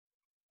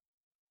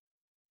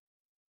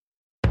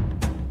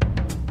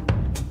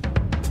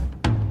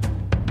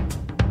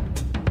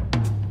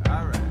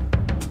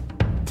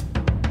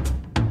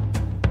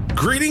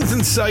Greetings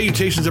and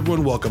salutations,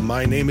 everyone. Welcome.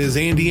 My name is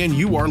Andy, and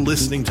you are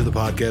listening to the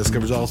podcast that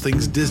covers all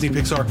things Disney,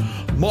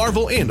 Pixar,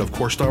 Marvel, and of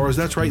course Star Wars.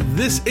 That's right.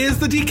 This is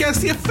the DCast,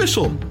 the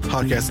official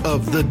podcast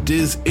of the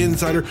Diz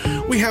Insider.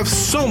 We have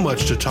so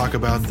much to talk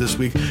about this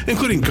week,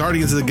 including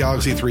Guardians of the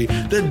Galaxy 3.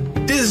 The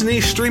Disney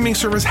streaming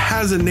service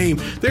has a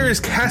name. There is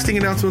casting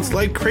announcements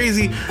like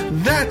crazy.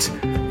 That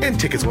and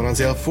tickets went on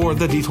sale for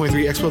the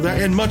D23 Expo.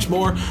 That and much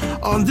more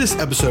on this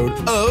episode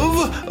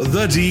of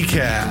the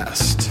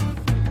DCast.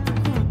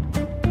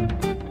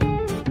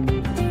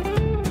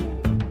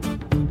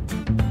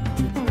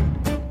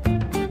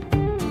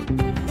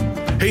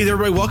 Hey there,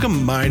 everybody.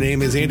 Welcome. My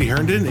name is Andy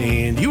Herndon,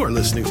 and you are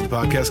listening to the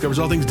podcast that covers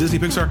all things Disney,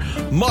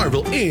 Pixar,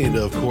 Marvel, and,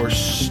 of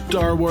course,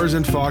 Star Wars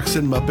and Fox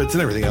and Muppets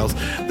and everything else.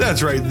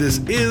 That's right. This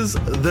is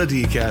the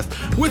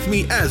DCast. With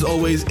me, as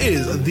always,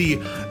 is the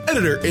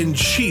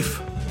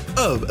editor-in-chief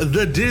of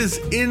the Diz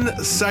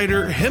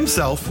Insider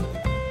himself,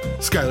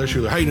 Skylar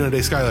Schuler. How you doing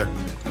today, Skylar?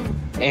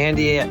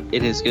 Andy,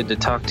 it is good to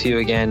talk to you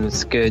again.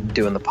 It's good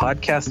doing the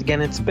podcast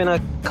again. It's been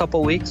a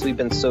couple weeks. We've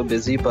been so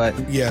busy, but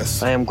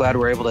yes, I am glad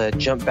we're able to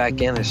jump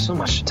back in. There's so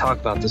much to talk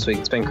about this week.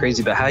 It's been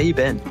crazy, but how you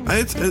been?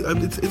 It's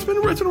been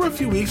a rough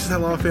few weeks. Had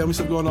a lot of family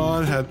stuff going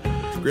on. Had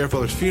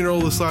grandfather's funeral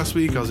this last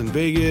week. I was in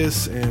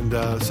Vegas, and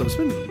so it's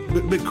been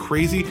a bit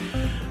crazy.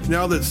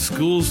 Now that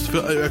schools,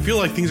 I feel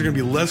like things are going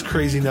to be less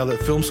crazy now that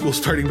film school's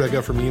starting back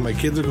up for me. My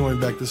kids are going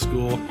back to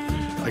school.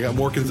 I got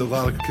a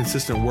lot of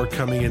consistent work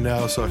coming in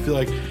now, so I feel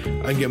like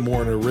I can get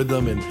more in a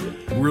rhythm and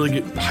really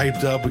get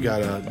hyped up. We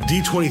got a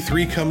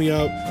D23 coming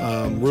up.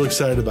 Really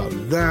excited about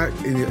that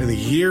in a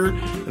year.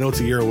 I know it's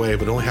a year away,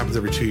 but it only happens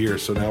every 2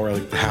 years, so now we're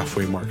like the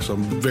halfway mark. So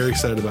I'm very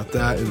excited about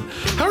that. And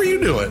how are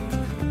you doing?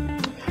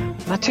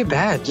 Not too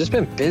bad. Just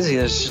been busy.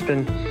 There's just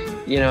been,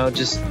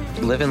 just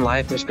living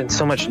life. There's been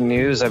so much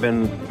news. I've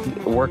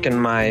been working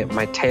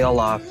my tail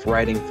off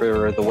writing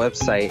for the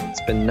website.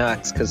 It's been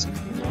nuts because,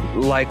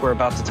 like we're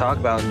about to talk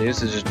about,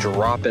 news is just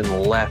dropping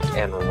left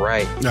and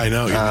right. I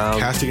know,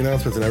 casting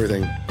announcements and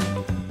everything.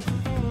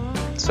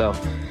 So,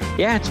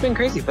 yeah, it's been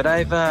crazy. But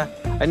I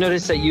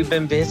noticed that you've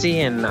been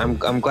busy, and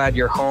I'm glad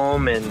you're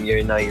home and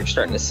you're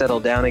starting to settle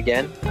down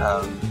again.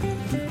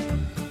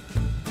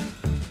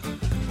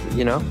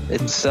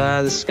 It's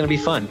this is gonna be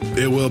fun.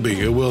 It will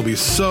be.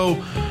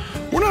 So,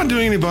 we're not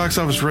doing any box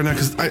office right now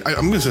because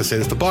I'm just gonna say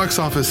this: the box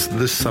office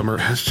this summer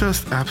has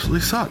just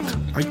absolutely sucked.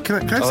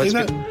 Can I say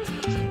that?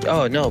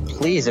 Oh no,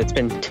 please! It's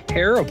been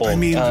terrible. I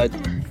mean,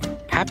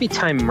 Happy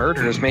Time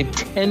Murders made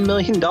 $10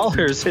 million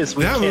this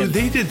weekend. Yeah,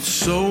 they did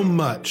so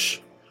much,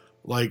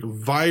 like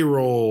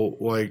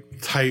viral,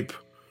 type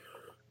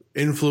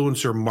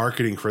influencer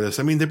marketing for this.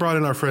 I mean, they brought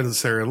in our friends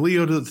Sarah and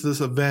Leo to this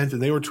event,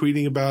 and they were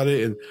tweeting about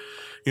it, and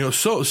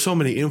so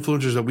many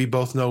influencers that we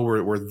both know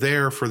were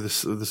there for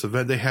this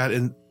event they had.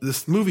 And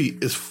this movie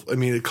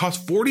it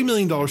cost $40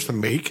 million to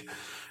make,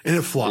 and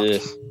it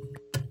flopped.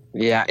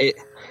 Yeah,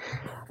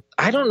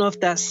 I don't know if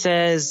that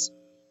says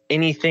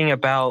anything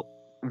about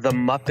the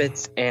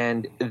Muppets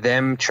and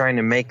them trying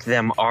to make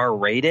them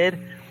R-rated,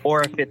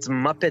 or if it's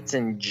Muppets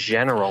in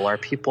general. Are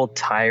people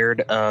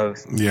tired of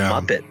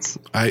Muppets?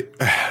 I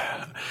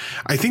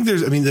think the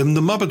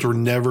Muppets were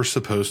never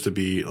supposed to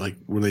be, like,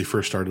 when they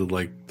first started,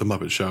 like, the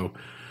Muppet Show,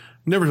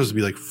 never supposed to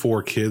be, like,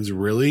 for kids,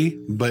 really,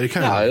 but it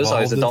kind of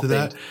evolved into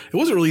that. It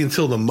wasn't really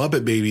until the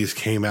Muppet Babies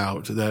came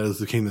out that it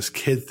became this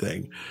kid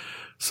thing.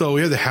 So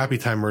we had the Happy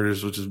Time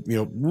Murders, which is,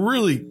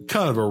 really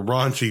kind of a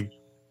raunchy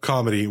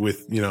comedy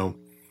with,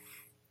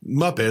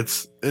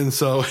 Muppets. And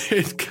so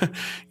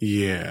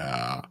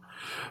yeah.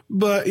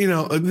 But,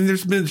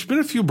 there's been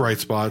a few bright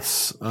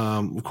spots.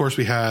 Of course,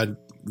 we had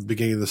the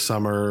beginning of the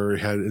summer, we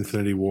had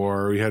Infinity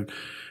War, we had,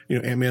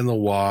 Ant-Man and the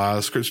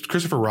Wasp.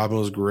 Christopher Robin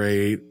was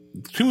great.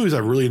 Two movies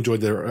I've really enjoyed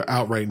that are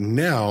out right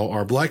now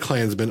are Black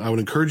Klansman. I would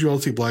encourage you all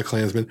to see Black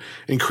Klansman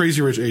and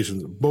Crazy Rich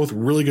Asians. Both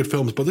really good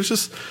films, but there's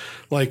just,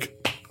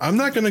 I'm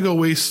not going to go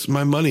waste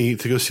my money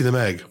to go see The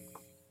Meg.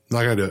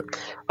 Not going to do it.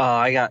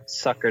 I got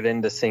suckered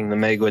into seeing The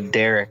Meg with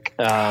Derek.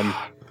 And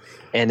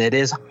it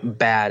is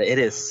bad. It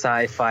is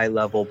sci-fi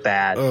level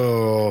bad.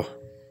 Oh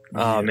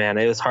man,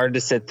 it was hard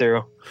to sit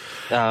through.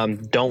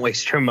 Don't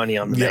waste your money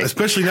on The Meg.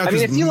 Especially not.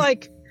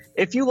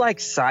 If you like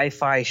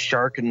sci-fi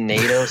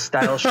Sharknado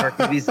style shark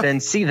movies, then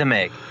see The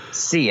Meg.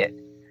 See it.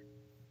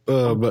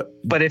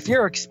 But if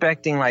you're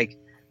expecting like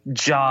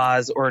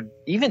Jaws or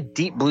even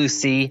Deep Blue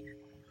Sea,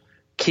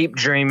 keep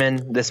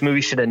dreaming. This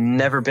movie should have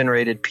never been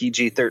rated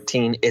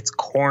PG-13. It's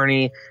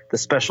corny. The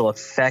special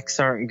effects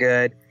aren't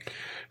good.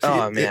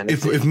 Man!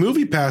 If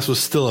MoviePass was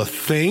still a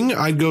thing,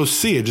 I'd go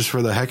see it just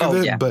for the heck of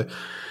it. Yeah. But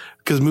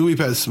because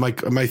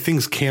MoviePass, my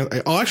things can't.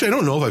 Actually, I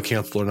don't know if I've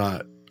canceled or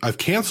not. I've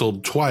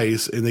canceled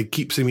twice, and they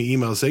keep sending me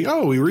emails saying,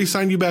 "Oh, we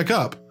re-signed you back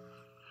up."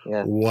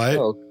 Yeah. What?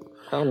 Oh,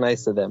 how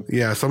nice of them.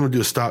 Yeah. So I'm gonna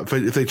do a stop.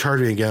 If they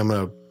charge me again, I'm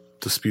gonna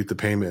dispute the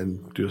payment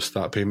and do a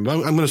stop payment. But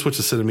I'm gonna switch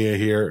to Cinemia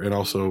here and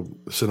also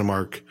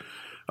Cinemark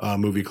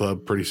Movie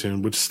Club pretty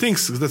soon, which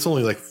stinks because that's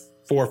only like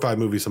 4 or 5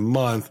 movies a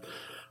month.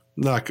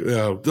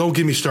 Don't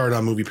get me started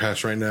on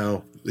MoviePass right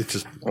now. It's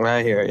just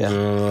right here.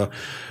 Yeah.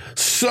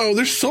 So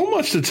there's so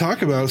much to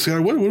talk about.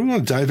 Scott, what do we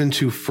want to dive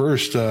into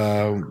first?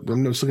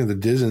 I'm just looking at the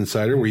Disney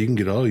Insider where you can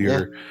get all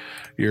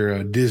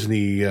your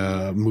Disney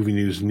movie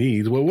news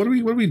needs. Well, what are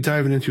we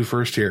diving into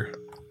first here?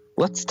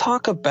 Let's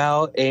talk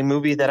about a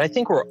movie that I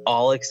think we're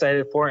all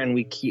excited for, and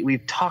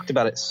we've talked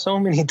about it so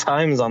many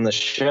times on the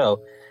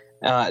show.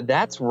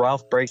 That's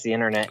Ralph Breaks the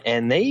Internet,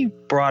 and they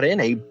brought in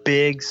a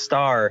big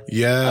star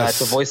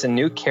to voice a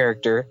new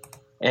character,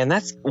 and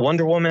that's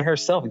Wonder Woman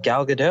herself,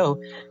 Gal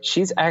Gadot.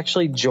 She's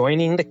actually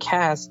joining the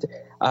cast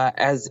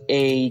as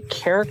a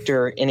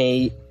character in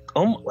an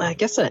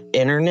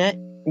internet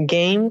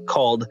game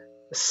called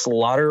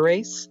Slaughter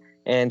Race,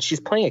 and she's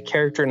playing a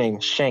character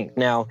named Shank.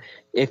 Now,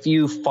 if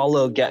you're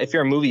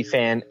a movie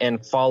fan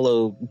and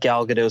follow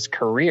Gal Gadot's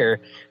career,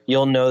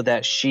 you'll know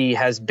that she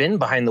has been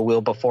behind the wheel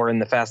before in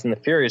the Fast and the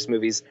Furious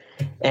movies.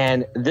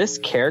 And this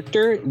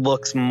character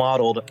looks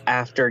modeled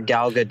after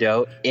Gal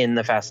Gadot in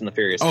the Fast and the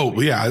Furious movies.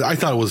 Oh, yeah. I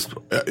thought it was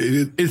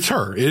it's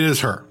her. It is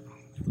her.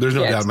 There's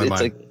no doubt in my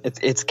mind.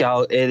 It is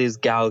Gal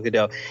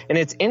Gadot. And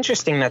it's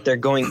interesting that they're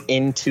going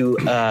into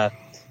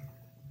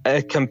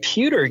a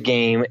computer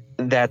game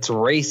that's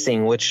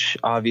racing, which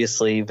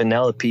obviously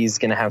Vanellope is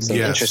going to have some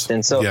interest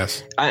in. So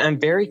I'm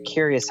very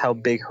curious how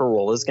big her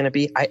role is going to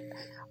be. I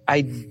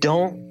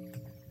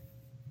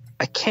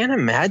can't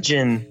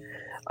imagine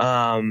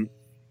her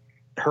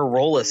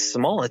role is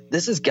small.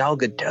 This is Gal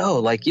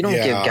Gadot. Like, you don't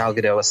give Gal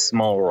Gadot a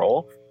small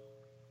role.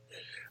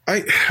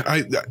 I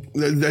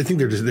think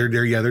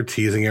they're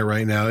teasing it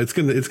right now. It's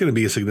gonna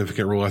be a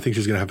significant role. I think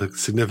she's gonna have a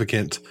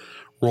significant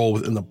role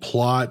within the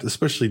plot,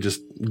 especially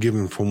just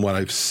given from what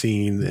I've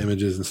seen, the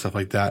images and stuff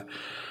like that.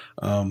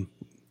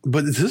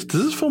 But does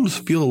this film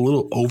feel a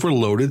little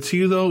overloaded to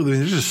you though? I mean,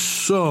 there's just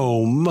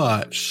so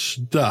much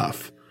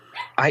stuff.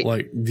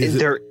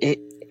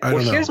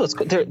 Here's what's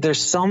cool.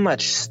 There's so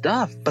much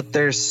stuff, but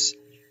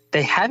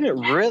they haven't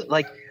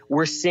really,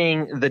 we're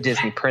seeing the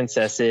Disney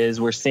princesses,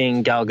 we're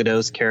seeing Gal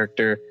Gadot's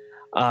character,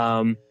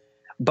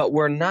 but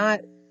we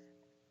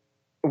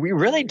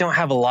really don't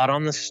have a lot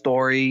on the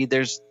story.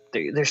 There's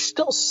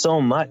still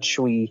so much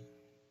we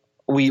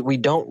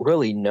don't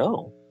really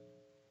know.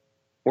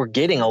 We're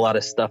getting a lot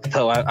of stuff,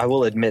 though. I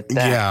will admit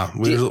that.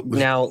 Yeah.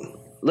 Now,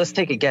 let's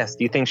take a guess.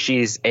 Do you think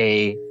she's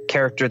a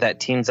character that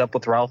teams up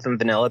with Ralph and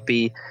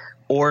Vanellope,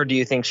 or do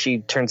you think she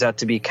turns out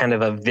to be kind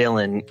of a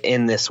villain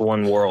in this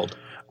one world?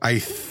 I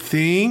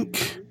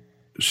think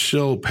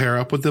she'll pair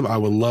up with them. I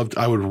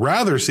would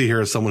rather see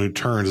her as someone who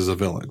turns as a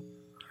villain.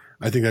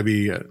 I think that'd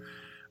be a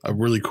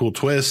really cool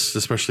twist,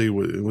 especially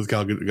with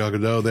Gal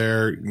Gadot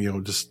there.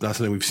 Just not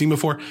something we've seen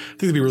before. I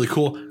think it'd be really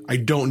cool. I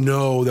don't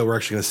know that we're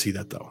actually going to see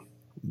that though.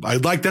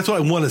 That's what I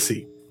want to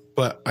see,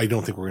 but I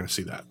don't think we're going to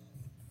see that.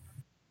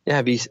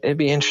 Yeah, it'd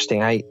be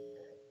interesting. I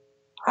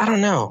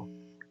don't know.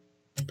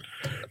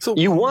 So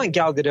you want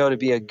Gal Gadot to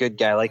be a good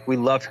guy. Like, we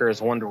love her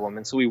as Wonder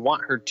Woman, so we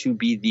want her to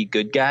be the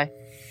good guy.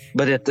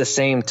 But at the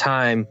same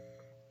time,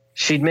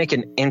 she'd make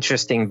an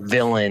interesting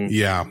villain.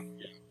 Yeah.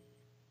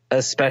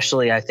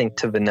 Especially, I think,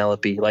 to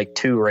Vanellope, like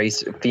two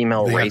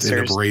female they racers. Have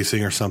to end up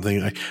racing or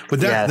something.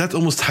 But that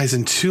almost ties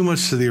in too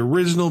much to the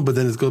original, but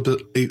then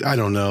I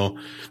don't know.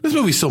 This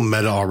movie's so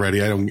meta already.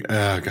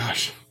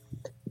 Gosh.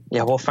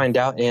 Yeah, we'll find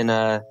out in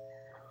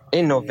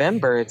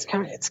November. It's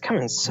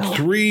coming so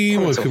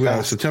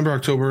fast. September,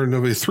 October,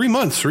 November. 3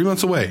 months. 3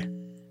 months away.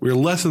 We're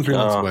less than 3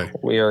 months away.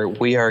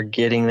 We are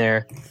getting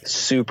there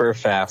super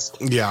fast.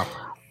 Yeah.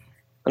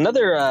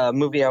 Another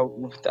movie I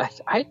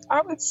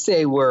would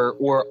say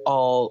we're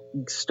all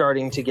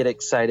starting to get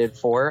excited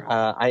for.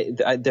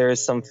 There are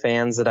some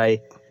fans that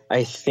I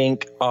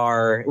think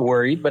are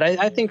worried, but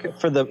I think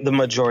for the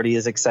majority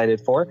is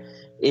excited for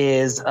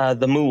is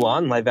the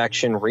Mulan live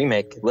action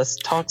remake. Let's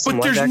talk some.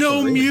 But there's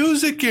no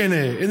music in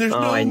it, and there's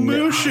no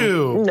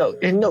Mushu. No,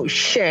 and no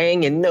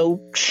Shang, and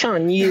no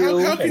Shan Yu.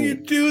 How can you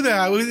do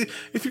that?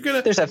 If you're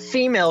gonna, there's a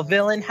female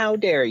villain. How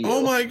dare you?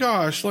 Oh my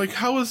gosh!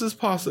 How is this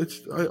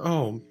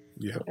possible?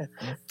 Yeah.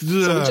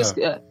 So just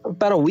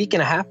about a week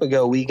and a half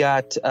ago, we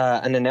got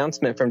an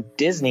announcement from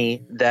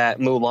Disney that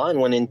Mulan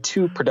went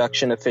into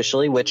production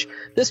officially, which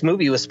this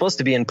movie was supposed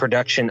to be in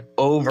production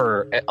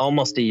over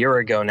almost a year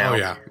ago now.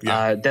 Oh,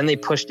 yeah. Then they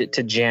pushed it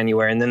to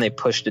January, and then they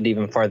pushed it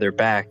even farther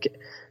back.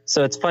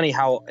 So it's funny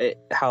how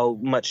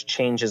much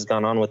change has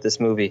gone on with this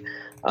movie.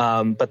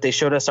 But they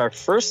showed us our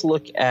first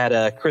look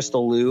at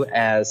Crystal Liu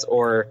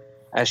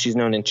as she's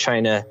known in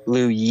China,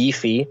 Liu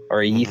Yifei, or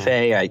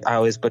Yifei. I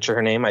always butcher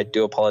her name. I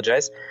do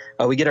apologize.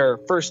 We get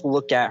our first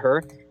look at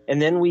her, and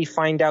then we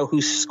find out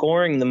who's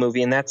scoring the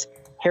movie, and that's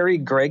Harry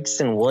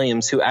Gregson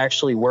Williams, who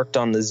actually worked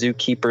on The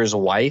Zookeeper's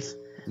Wife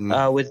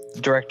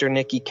with director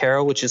Nicky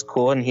Caro, which is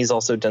cool, and he's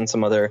also done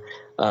some other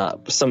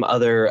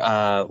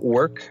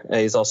work.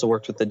 He's also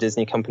worked with the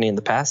Disney company in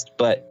the past,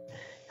 but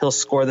he'll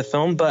score the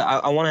film. But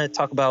I want to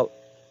talk about,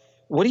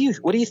 what do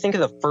you think of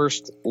the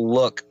first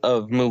look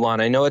of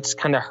Mulan? I know it's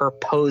kind of her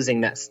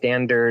posing that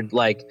standard,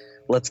 like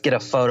let's get a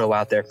photo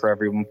out there for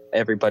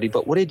everybody.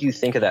 But what did you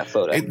think of that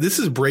photo? This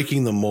is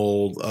breaking the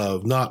mold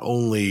of not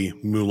only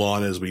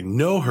Mulan as we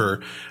know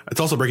her, it's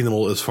also breaking the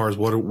mold as far as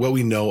what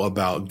we know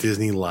about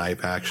Disney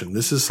live action.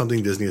 This is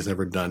something Disney has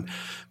never done.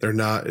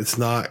 It's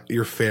not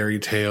your fairy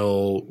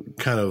tale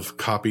kind of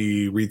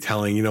copy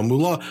retelling.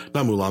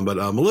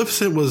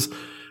 Maleficent was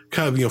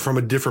kind of, from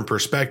a different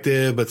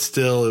perspective, but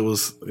still it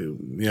was,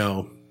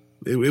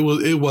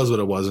 it was what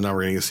it was. And now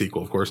we're getting a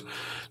sequel, of course.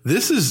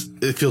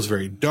 It feels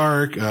very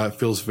dark. It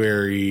feels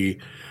very,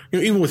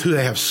 even with who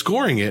they have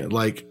scoring it,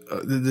 like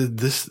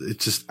it's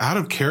just out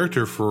of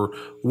character for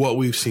what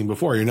we've seen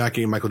before. You're not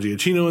getting Michael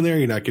Giacchino in there.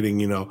 You're not getting,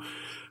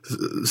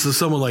 so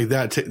someone like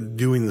that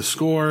doing the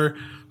score.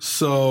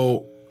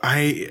 So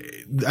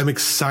I'm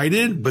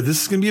excited, but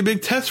this is going to be a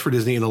big test for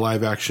Disney in a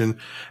live action,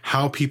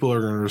 how people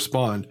are going to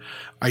respond.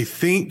 I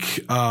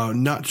think,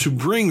 not to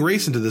bring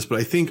race into this, but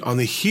I think on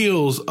the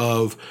heels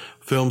of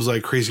films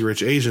like Crazy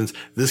Rich Asians,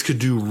 this could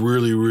do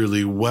really,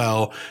 really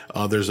well.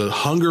 There's a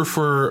hunger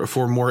for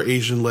more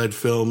Asian-led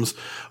films.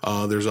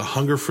 There's a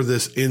hunger for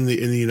this in the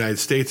United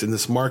States, in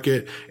this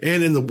market,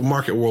 and in the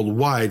market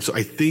worldwide. So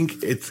I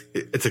think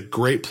it's a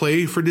great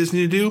play for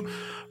Disney to do.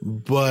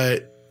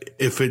 But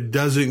if it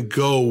doesn't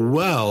go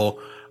well,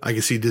 I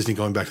can see Disney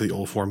going back to the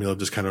old formula,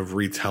 just kind of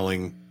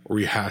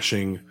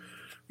rehashing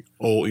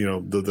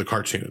old, the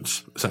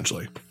cartoons,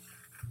 essentially.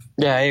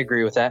 Yeah, I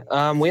agree with that.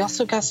 We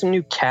also got some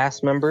new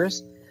cast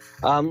members.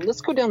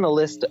 Let's go down the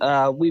list.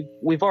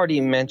 We've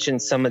already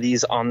mentioned some of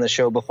these on the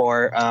show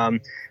before.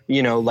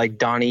 Like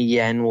Donnie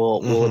Yen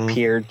will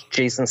appear,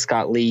 Jason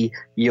Scott Lee,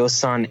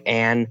 Yosan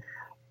An.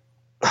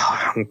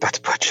 I'm about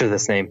to butcher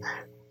this name.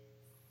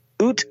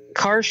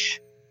 Utkarsh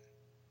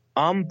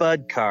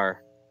Ambudkar.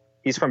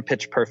 He's from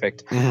Pitch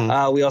Perfect.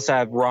 We also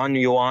have Ron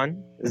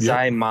Yuan,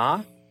 Zai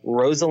Ma,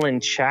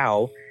 Rosalind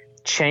Chow,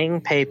 Chang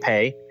Pei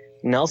Pei,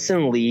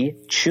 Nelson Lee,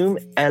 Chum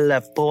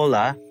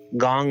Elepola,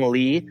 Gong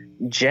Li,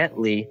 Jet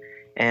Li.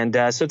 And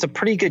so it's a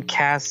pretty good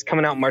cast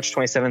coming out March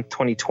 27th,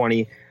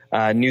 2020.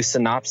 New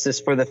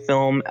synopsis for the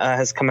film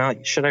has come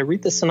out. Should I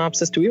read the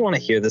synopsis? Do we want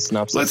to hear the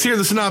synopsis? Let's hear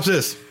the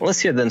synopsis. Let's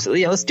hear them.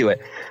 Yeah, let's do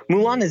it.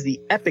 Mulan is the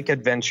epic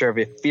adventure of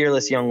a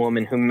fearless young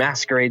woman who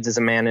masquerades as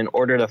a man in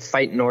order to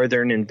fight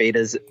northern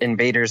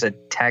invaders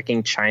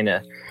attacking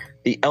China.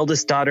 The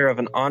eldest daughter of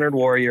an honored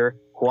warrior,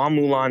 Hua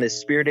Mulan is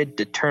spirited,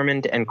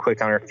 determined, and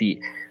quick on her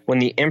feet. When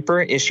the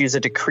emperor issues a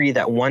decree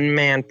that one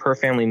man per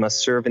family must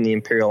serve in the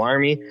imperial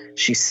army,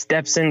 she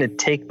steps in to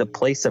take the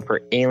place of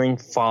her ailing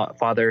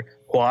father,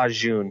 Hua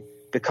Jun,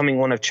 becoming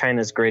one of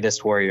China's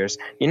greatest warriors.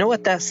 You know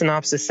what that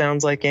synopsis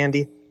sounds like,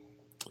 Andy?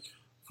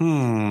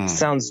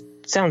 Sounds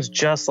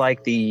just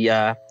like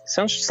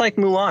sounds just like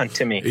Mulan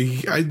to me.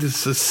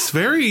 It's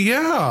very,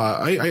 yeah.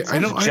 I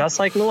don't just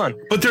like Mulan.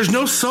 But there's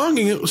no songs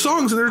and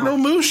there's no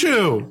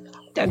Mushu.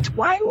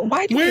 Why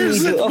do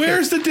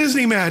where's the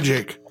Disney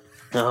magic?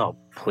 Oh,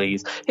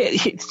 please.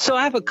 So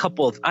I have a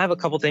couple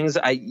things.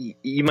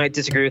 You might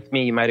disagree with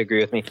me, you might agree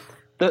with me.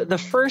 The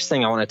first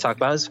thing I want to talk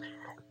about is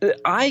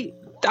I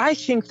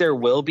think there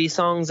will be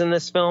songs in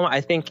this film. I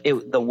think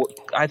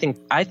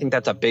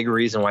that's a big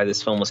reason why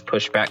this film was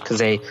pushed back, because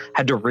they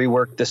had to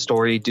rework the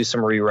story, do some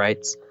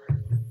rewrites.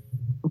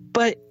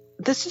 But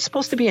this is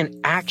supposed to be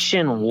an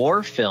action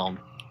war film.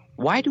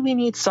 Why do we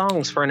need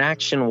songs for an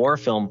action war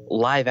film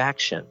live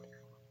action?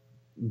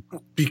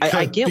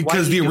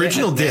 Because the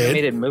original did.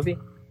 Animated movie.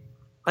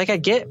 Like, I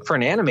get for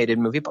an animated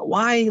movie, but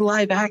why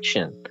live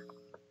action?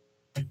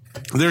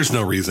 There's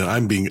no reason.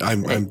 I'm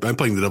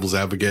playing the devil's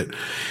advocate.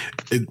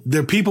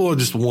 People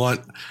just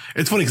want.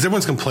 It's funny because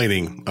everyone's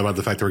complaining about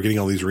the fact that we're getting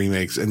all these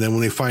remakes, and then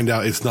when they find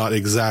out it's not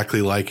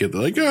exactly like it,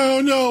 they're like,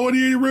 "Oh no, what are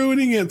you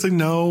ruining it?" It's like,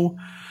 no,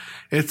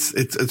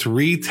 it's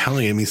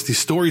retelling. I mean, these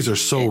stories are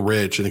so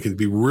rich, and it could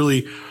be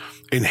really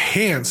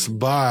enhanced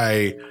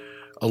by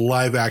a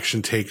live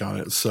action take on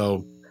it.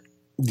 So,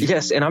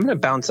 yes, and I'm going to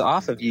bounce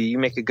off of you. You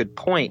make a good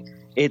point.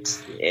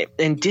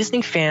 And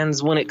Disney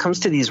fans, when it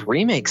comes to these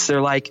remakes, they're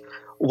like,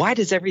 why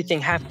does everything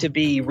have to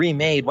be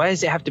remade? Why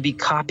does it have to be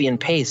copy and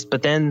paste?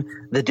 But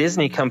then the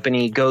Disney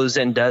company goes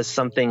and does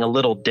something a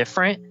little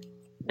different.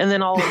 And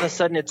then all of a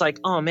sudden it's like,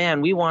 oh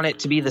man, we want it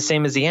to be the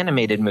same as the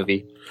animated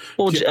movie.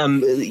 Well,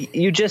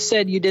 you just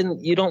said you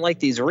don't like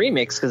these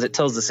remakes because it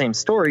tells the same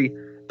story.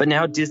 But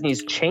now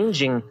Disney's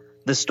changing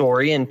the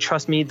story. And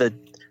trust me, the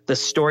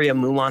story of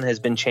Mulan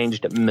has been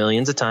changed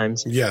millions of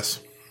times.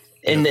 Yes.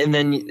 And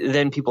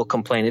then people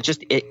complain.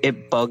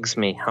 It bugs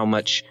me how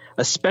much,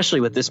 especially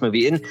with this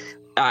movie. And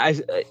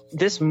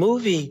this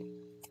movie,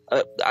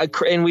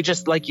 and we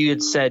just, like you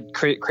had said,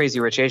 Crazy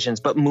Rich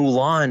Asians, but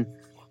Mulan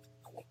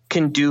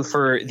can do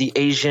for the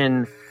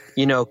Asian,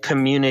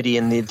 community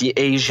and the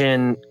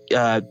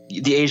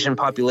Asian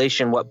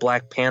population what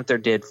Black Panther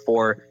did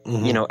for,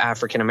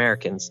 African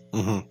Americans.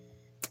 Mm-hmm.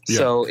 Yeah.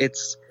 So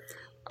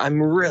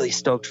I'm really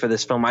stoked for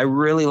this film. I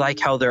really like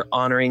how they're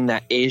honoring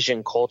that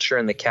Asian culture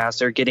and the cast.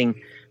 They're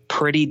getting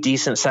pretty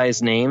decent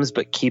sized names,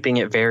 but keeping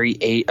it very,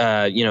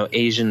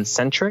 Asian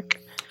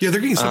centric. Yeah,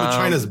 they're getting some of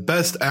China's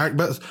best,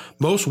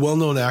 most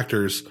well-known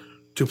actors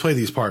to play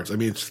these parts. I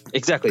mean,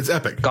 it's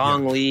epic.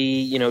 Gong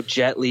Li,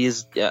 Jet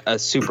Li's a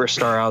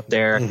superstar out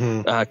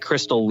there.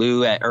 Crystal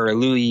Liu or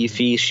Liu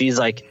Yifei, she's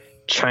like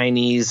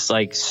Chinese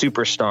like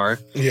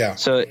superstar. Yeah.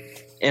 So,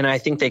 and I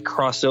think they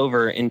cross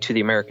over into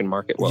the American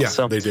market well. Yeah,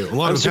 so they do.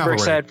 I'm super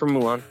excited for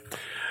Mulan.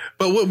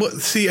 But what?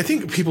 See, I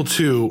think people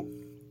too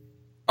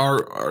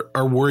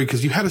are worried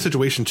because you had a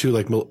situation too,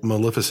 like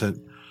Maleficent,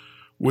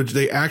 which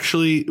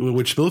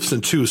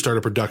Maleficent 2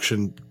 started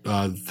production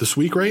this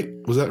week, right?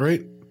 Was that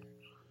right?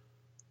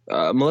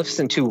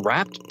 Maleficent 2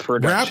 wrapped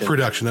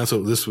production. That's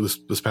what this was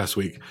this past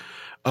week.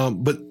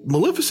 But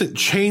Maleficent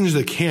changed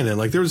the canon.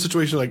 Like there was a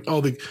situation like,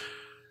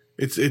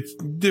 it's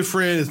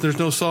different. There's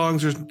no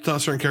songs. There's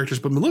not certain characters,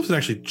 but Maleficent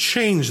actually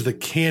changed the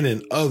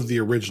canon of the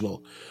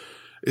original.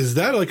 Is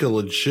that like a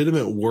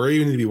legitimate worry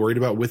you need to be worried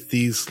about with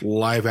these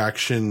live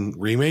action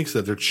remakes,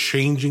 that they're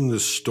changing the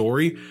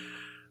story?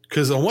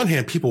 Because on one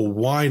hand, people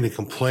whine and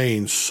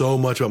complain so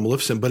much about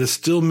Maleficent, but it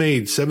still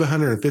made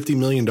 $750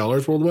 million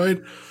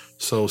worldwide.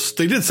 So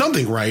they did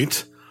something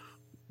right.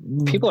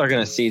 People are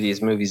going to see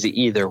these movies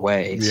either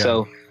way. Yeah.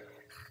 So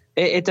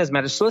it does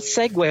matter. So let's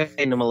segue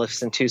into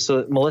Maleficent 2.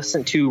 So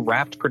Maleficent 2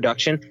 wrapped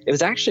production. It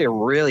was actually a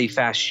really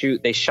fast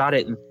shoot. They shot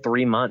it in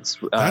 3 months.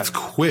 That's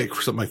quick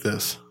for something like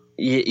this.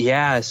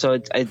 Yeah. So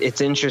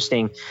it's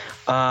interesting.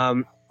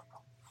 I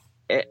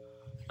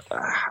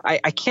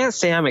can't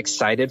say I'm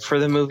excited for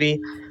the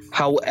movie.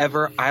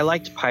 However, I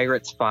liked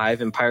Pirates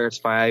 5, and Pirates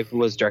 5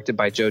 was directed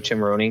by Joe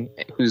Timroni,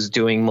 who's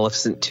doing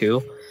Maleficent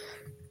 2.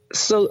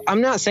 So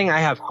I'm not saying I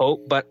have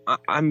hope, but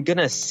I'm going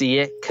to see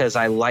it because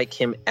I like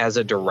him as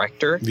a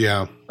director.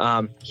 Yeah.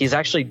 He's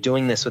actually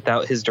doing this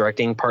without his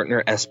directing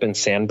partner, Espen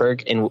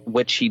Sandberg, in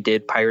which he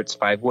did Pirates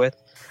 5 with.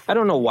 I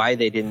don't know why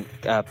they didn't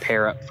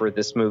pair up for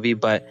this movie,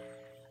 but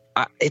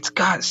it's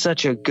got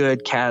such a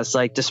good cast.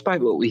 Like, despite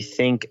what we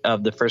think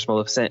of the first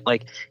Maleficent,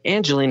 like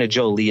Angelina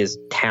Jolie is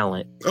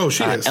talent. Oh,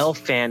 she is. Elle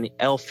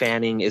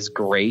Fanning is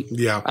great.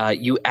 Yeah.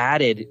 You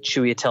added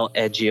Chiwetel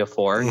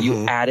Ejiofor.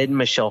 You added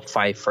Michelle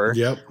Pfeiffer.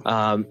 Yep.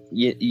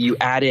 You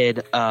added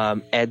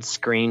Ed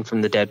Skrein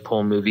from the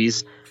Deadpool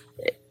movies.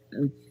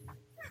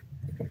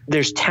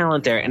 There's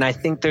talent there, and I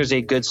think there's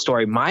a good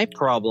story. My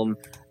problem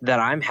that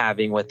I'm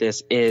having with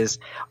this is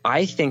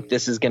I think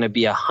this is going to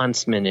be a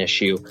Huntsman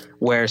issue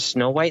where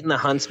Snow White and the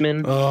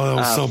Huntsman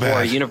so bad.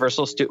 For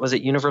Universal was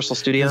it Universal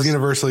Studios? It was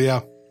Universal,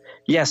 yeah.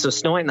 Yeah, so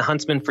Snow White and the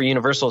Huntsman for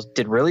Universal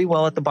did really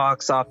well at the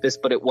box office,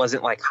 but it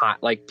wasn't like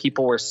hot. Like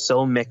people were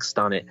so mixed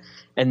on it.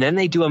 And then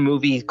they do a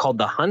movie called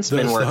The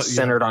Huntsman where it's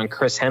centered on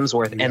Chris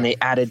Hemsworth, and they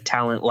added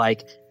talent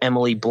like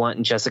Emily Blunt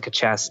and Jessica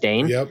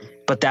Chastain. Yep.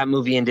 But that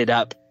movie ended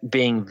up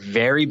being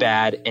very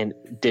bad and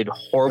did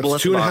horrible.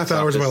 That's 2.5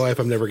 hours of my life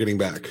I'm never getting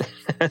back.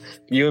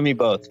 You and me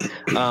both.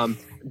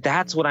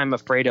 That's what I'm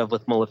afraid of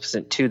with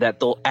Maleficent 2,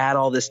 that they'll add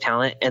all this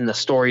talent and the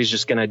story is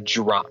just going to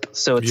drop.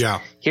 So it's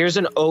here's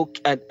an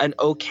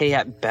okay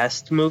at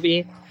best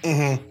movie,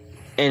 and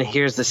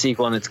here's the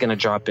sequel, and it's going to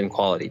drop in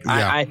quality.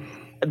 Yeah.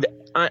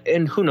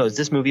 And who knows,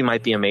 this movie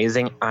might be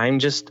amazing. I'm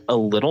just a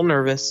little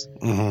nervous,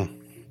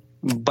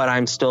 but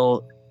I'm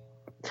still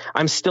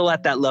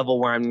at that level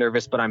where I'm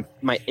nervous, but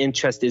my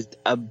interest is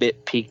a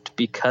bit piqued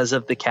because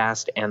of the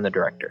cast and the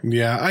director.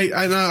 Yeah,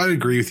 I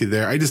agree with you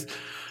there. This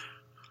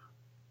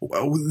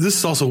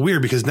is also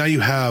weird because now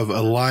you have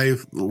a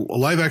live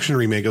action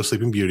remake of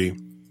Sleeping Beauty,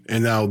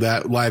 and now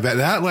that live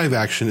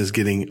action is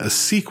getting a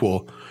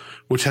sequel,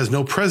 which has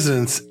no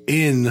precedence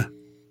in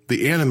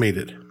the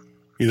animated.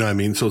 You know what I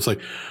mean? So it's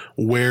like,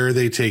 where are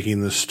they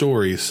taking the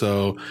story?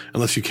 So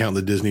unless you count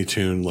the Disney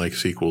Toon like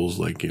sequels,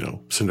 like,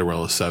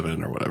 Cinderella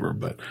 7 or whatever,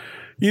 but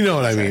you know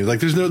what I mean? Like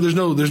there's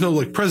no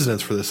like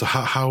precedence for this. So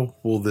how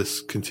will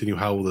this continue?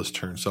 How will this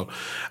turn? So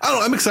I don't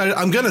know. I'm excited.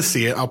 I'm going to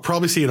see it. I'll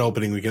probably see it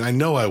opening weekend. I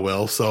know I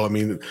will. So, I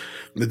mean,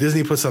 the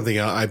Disney puts something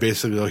out. I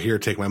basically go, here,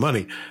 take my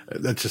money.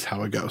 That's just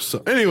how it goes.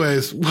 So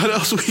anyways, what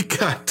else we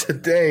got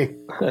today?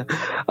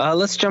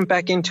 Let's jump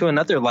back into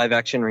another live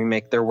action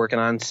remake they're working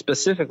on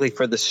specifically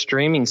for the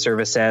streaming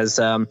service, as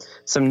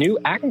some new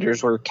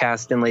actors were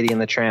cast in Lady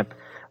and the Tramp.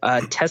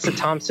 Tessa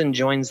Thompson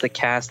joins the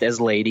cast as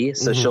Lady,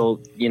 so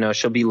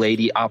she'll be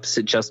Lady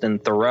opposite Justin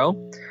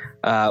Theroux.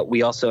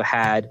 We also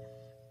had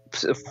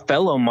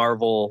fellow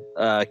Marvel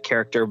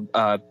character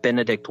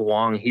Benedict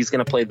Wong. He's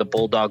going to play the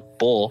Bulldog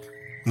Bull.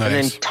 Nice. And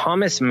then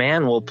Thomas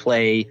Mann will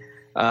play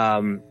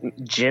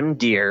Jim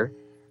Deere.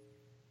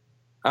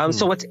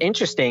 So what's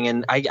interesting,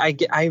 and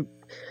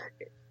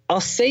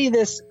I'll say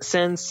this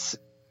since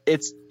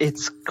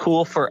it's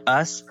cool for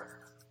us,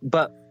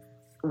 but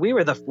we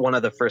were one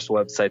of the first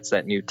websites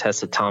that knew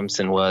Tessa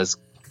Thompson was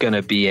going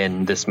to be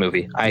in this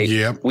movie.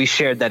 We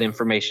shared that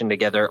information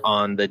together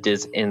on the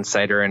Diz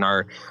Insider and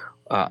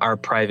our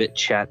private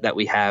chat that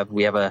we have.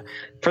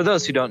 For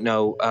those who don't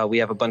know, we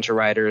have a bunch of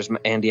writers.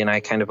 Andy and I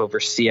kind of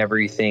oversee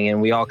everything,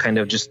 and we all kind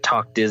of just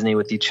talk Disney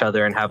with each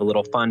other and have a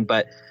little fun.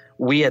 But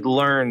we had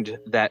learned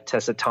that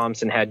Tessa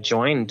Thompson had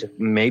joined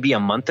maybe a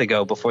month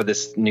ago before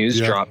this news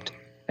dropped.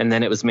 And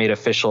then it was made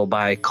official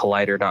by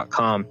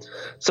Collider.com.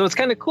 So it's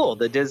kind of cool.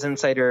 The Diz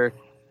Insider,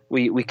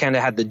 we kind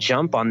of had the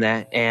jump on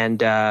that.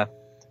 And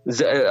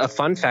a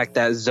fun fact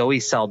that Zoe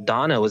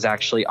Saldana was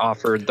actually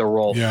offered the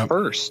role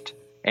first.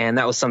 And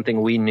that was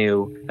something we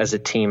knew as a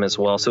team as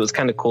well. So it was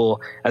kind of cool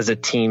as a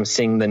team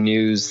seeing the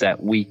news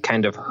that we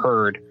kind of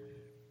heard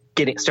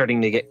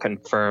starting to get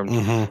confirmed.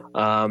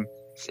 Mm-hmm.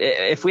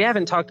 If we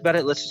haven't talked about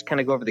it, let's just kind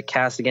of go over the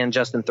cast again.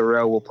 Justin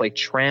Theroux will play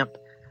Tramp.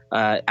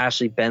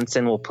 Ashley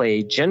Benson will play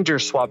a gender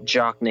swap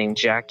jock named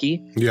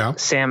Jackie. Yeah.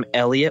 Sam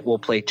Elliott will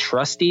play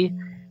Trusty.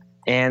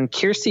 And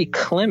Kiersey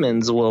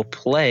Clemens will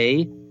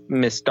play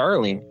Miss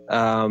Darling,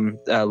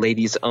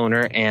 ladies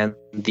owner and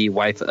the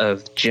wife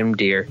of Jim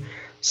Deere.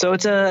 So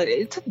it's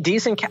a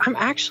decent I'm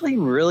actually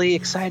really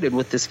excited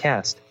with this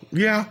cast.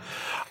 Yeah.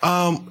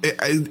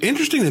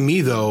 Interesting to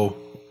me though,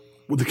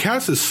 the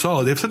cast is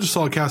solid. They have such a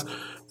solid cast.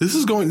 This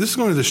is going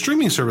to the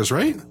streaming service,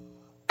 right?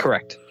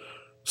 Correct.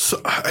 So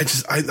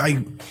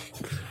I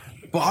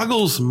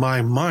boggles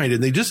my mind.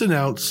 And they just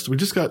announced, we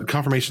just got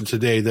confirmation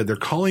today that they're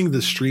calling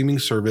the streaming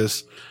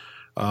service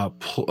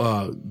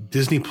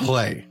Disney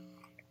Play.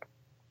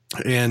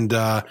 And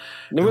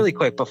really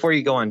quick before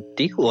you go on,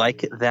 do you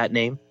like that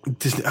name?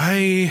 Disney,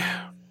 I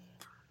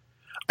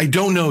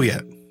don't know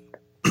yet.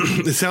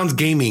 It sounds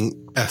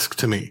gaming-esque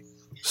to me.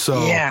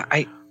 So yeah,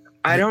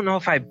 I don't know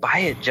if I buy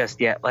it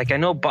just yet. Like I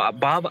know Bob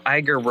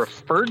Iger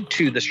referred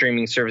to the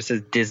streaming service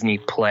as Disney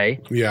Play.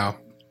 Yeah.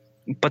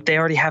 But they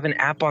already have an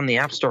app on the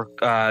App Store.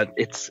 I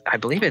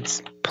believe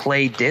it's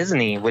Play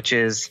Disney, which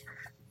is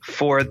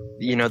for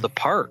the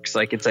parks.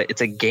 Like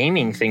it's a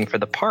gaming thing for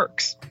the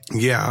parks.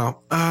 Yeah.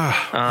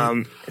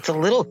 It's a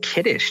little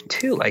kiddish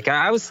too. Like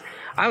I was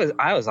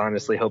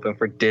honestly hoping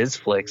for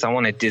Disflix. I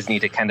wanted Disney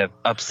to kind of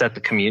upset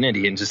the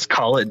community and just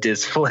call it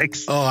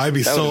Disflix. Oh, I'd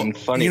be so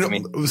funny to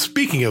me.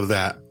 Speaking of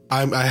that,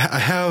 I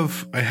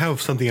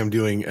have something I'm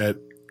doing and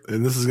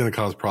this is going to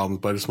cause problems,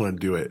 but I just want to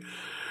do it.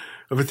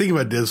 I've been thinking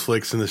about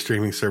Disflix and the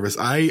streaming service.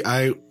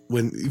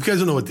 When you guys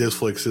don't know what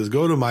Disflix is,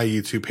 go to my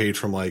YouTube page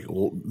from like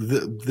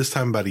this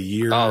time about a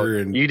year.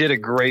 And you did a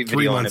great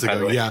video 3 months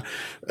ago. Yeah,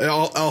 the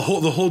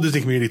whole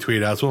Disney community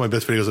tweeted out. It's one of my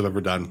best videos I've ever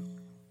done,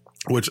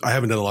 which I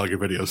haven't done a lot of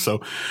good videos.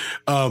 So,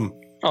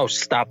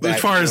 stop that.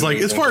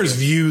 As far as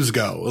views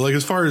go, like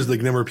as far as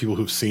like number of people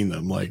who've seen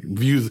them, like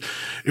videos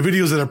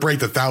that have break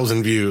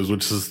 1,000 views,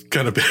 which is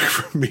kind of big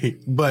for me.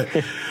 But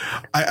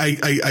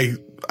I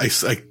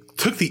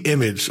took the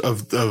image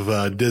of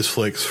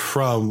Disflix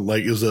from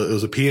like it was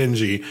a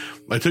PNG.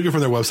 I took it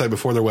from their website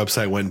before their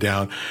website went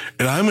down,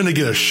 and I'm going to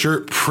get a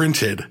shirt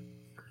printed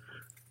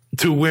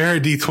to wear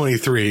at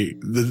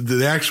D23,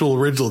 the actual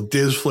original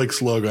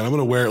Disflix logo. And I'm going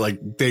to wear it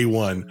like day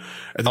one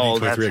at the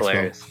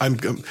D23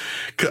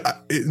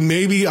 Expo.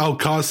 Maybe I'll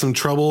cause some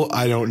trouble.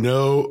 I don't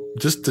know,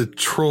 just to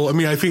troll. I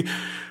mean, I think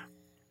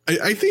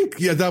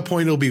at that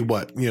point it'll be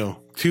what,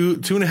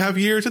 2.5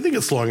 years. I think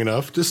it's long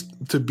enough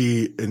just to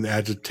be an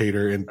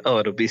agitator. And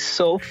it'll be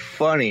so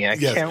funny. I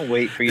can't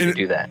wait for you to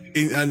do that.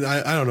 And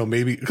I don't know,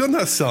 maybe because I'm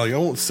not selling. I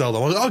won't sell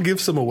them. I'll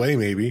give some away.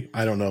 Maybe.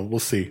 I don't know. We'll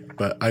see.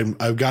 But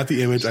I've got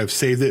the image. I've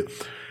saved it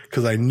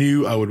because I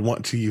knew I would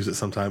want to use it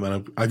sometime.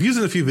 And I've used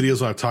it in a few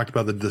videos when I've talked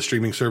about the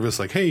streaming service.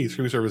 Like, hey,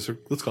 streaming service,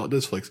 let's call it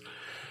Disflix.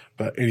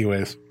 But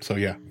anyways, so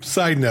yeah.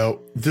 Side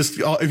note, just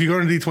if you go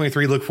to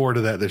D23, look forward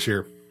to that this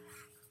year.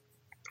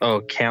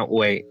 Oh, can't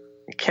wait.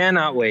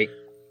 Cannot wait.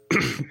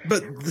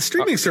 But the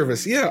streaming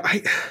service,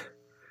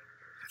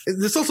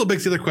 this also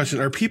begs the other question.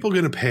 Are people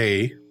going to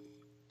pay?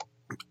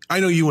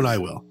 I know you and I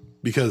will,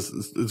 because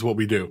it's what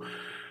we do.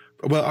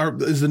 But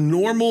is the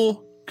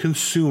normal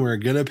consumer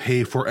going to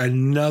pay for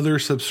another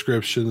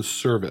subscription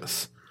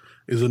service?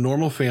 Is a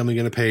normal family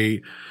going to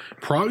pay?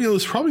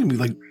 It's probably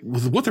like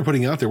with what they're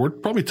putting out there, we're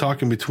probably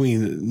talking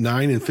between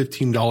 $9 and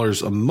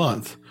 $15 a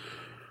month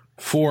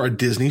for a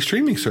Disney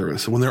streaming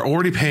service when they're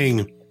already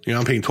paying.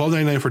 I'm paying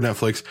 $12.99 for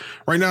Netflix.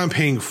 Right now I'm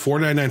paying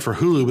 $4.99 for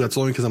Hulu, but that's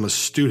only because I'm a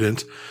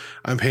student.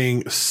 I'm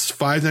paying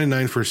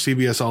 $5.99 for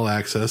CBS All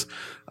Access.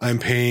 I'm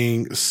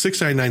paying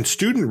 $6.99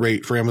 student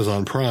rate for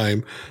Amazon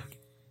Prime.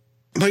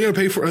 Are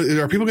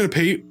people going to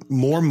pay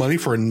more money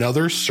for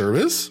another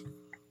service?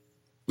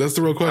 That's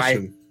the real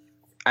question.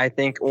 I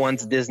think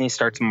once Disney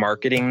starts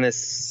marketing this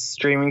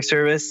streaming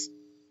service,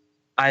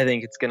 I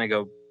think it's going to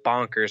go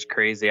bonkers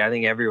crazy. I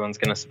think everyone's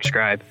going to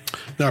subscribe.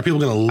 Now, are people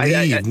going to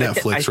leave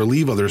Netflix or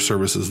leave other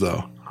services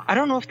though? I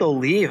don't know if they'll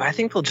leave. I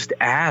think they'll just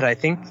add. I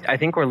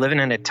think we're living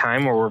in a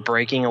time where we're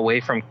breaking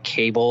away from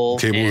cable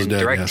and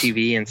direct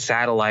TV and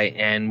satellite,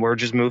 and we're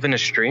just moving to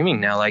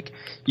streaming now. Like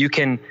you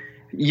can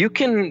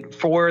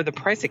for the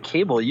price of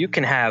cable, you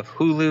can have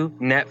Hulu,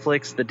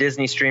 Netflix, the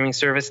Disney streaming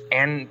service,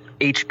 and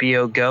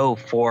HBO Go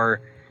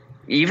for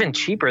even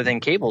cheaper than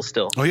cable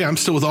still. Oh yeah, I'm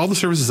still with all the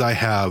services I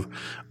have.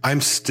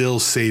 I'm still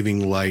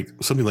saving like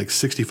something like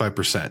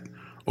 65%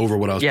 over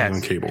what I was paying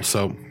on cable.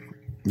 So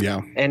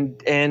yeah.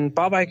 And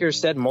Bob Iger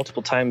said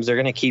multiple times they're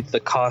going to keep the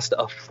cost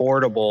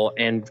affordable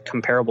and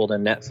comparable to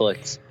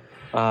Netflix.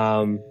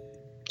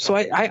 So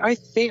I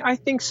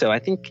think so. I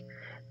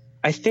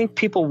think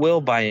people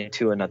will buy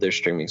into another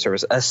streaming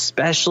service,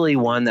 especially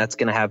one that's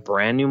going to have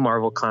brand new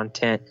Marvel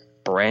content,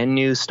 brand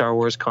new Star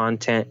Wars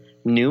content,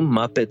 new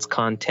Muppets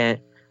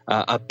content.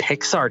 a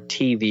Pixar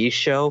TV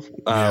show,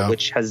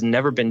 which has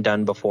never been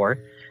done before.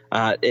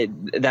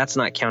 That's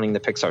not counting the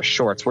Pixar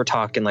shorts. We're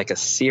talking like a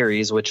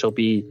series, which will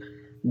be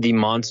the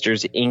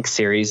Monsters Inc.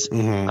 series.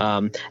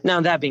 Now,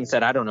 that being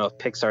said, I don't know if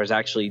Pixar is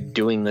actually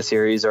doing the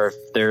series or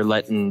if they're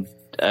letting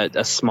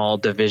a small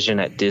division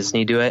at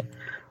Disney do it.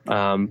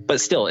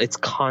 But still, it's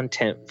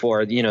content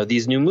for,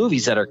 these new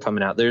movies that are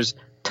coming out. There's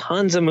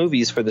tons of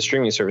movies for the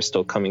streaming service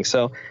still coming.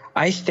 So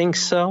I think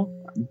so,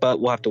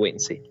 but we'll have to wait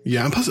and see.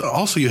 Yeah. And plus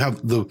also you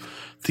have the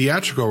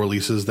theatrical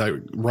releases that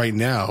right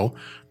now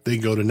they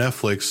go to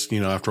Netflix,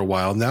 after a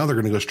while. Now they're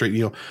going to go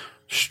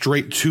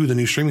straight to the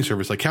new streaming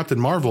service. Like Captain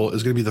Marvel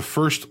is going to be the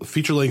first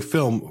feature length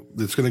film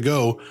that's going to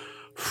go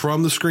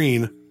from the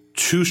screen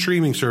to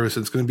streaming service.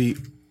 It's going to be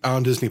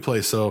on Disney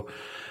Play. So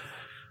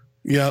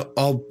yeah,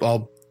 I'll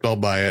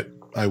buy it.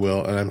 I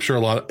will. And I'm sure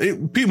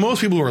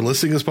most people who are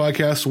listening to this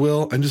podcast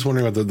will. I'm just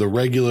wondering about the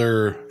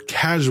regular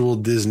casual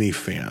Disney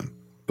fan,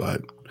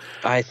 but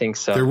I think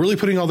so. They're really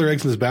putting all their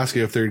eggs in this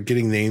basket if they're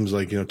getting names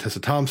like, Tessa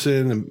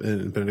Thompson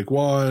and Benedict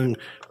Wong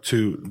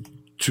to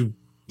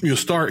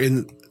star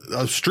in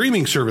a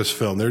streaming service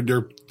film. They're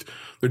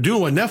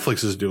doing what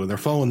Netflix is doing. They're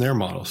following their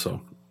model. So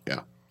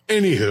yeah.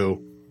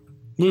 Anywho.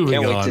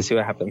 Can't wait to see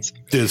what happens.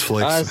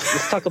 Disflix.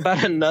 Let's talk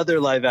about another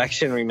live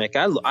action remake.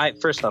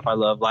 First off, I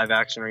love live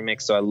action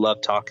remakes, so I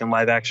love talking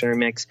live action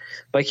remakes.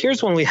 But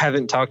here's one we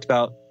haven't talked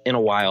about in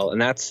a while,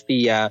 and that's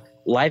the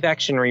live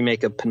action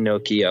remake of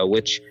Pinocchio,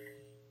 which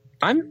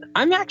I'm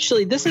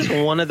actually, this is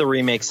one of the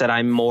remakes that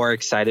I'm more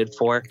excited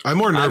for. I'm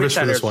more nervous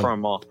for this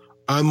one.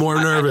 I'm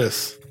more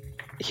nervous.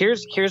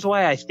 Here's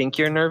why I think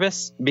you're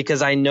nervous,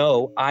 because I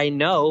know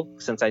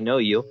since I know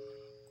you,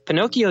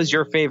 Pinocchio is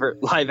your favorite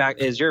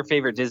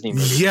favorite Disney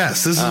movie.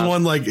 Yes, this is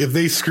one, like, if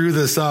they screw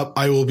this up,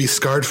 I will be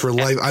scarred for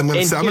life. I'm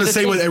going to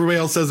say what everybody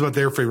else says about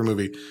their favorite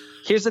movie.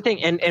 Here's the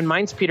thing, and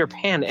mine's Peter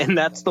Pan, and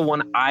that's the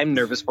one I'm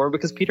nervous for,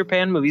 because Peter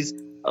Pan movies,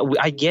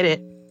 I get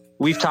it,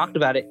 we've talked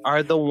about it,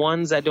 are the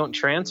ones that don't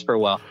transfer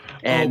well.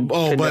 And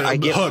but I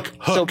get Hook.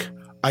 So,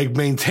 I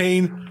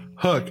maintain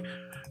Hook.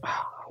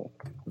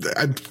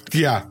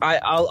 Yeah,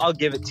 I'll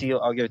give it to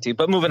you.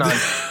 But moving on.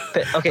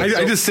 Okay,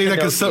 I just say that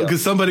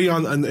because somebody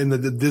in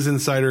the Diz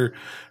Insider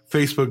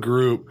Facebook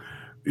group,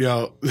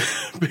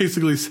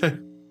 basically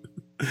said,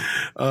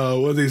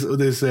 what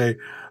they say?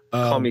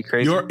 Call me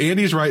crazy.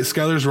 Andy's right.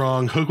 Skylar's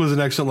wrong. Hook was an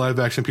excellent live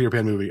action Peter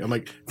Pan movie. I'm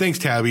like, thanks,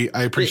 Tabby.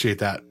 I appreciate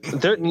that.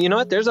 You know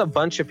what? There's a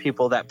bunch of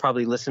people that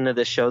probably listen to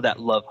this show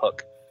that love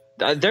Hook.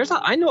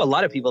 I know a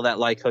lot of people that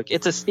like Hook.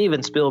 It's a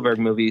Steven Spielberg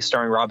movie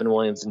starring Robin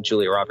Williams and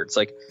Julia Roberts.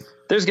 Like,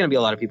 there's going to be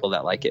a lot of people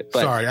that like it.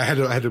 But sorry, I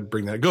had to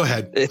bring that. Go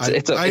ahead.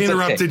 I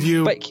interrupted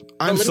you. But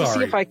I'm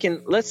sorry.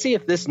 Let's see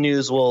if this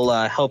news will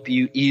help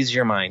you ease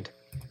your mind.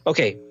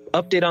 Okay,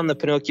 update on the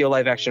Pinocchio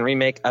live action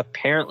remake.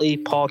 Apparently,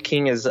 Paul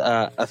King is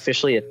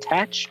officially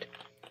attached.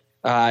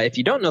 If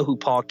you don't know who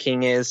Paul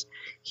King is,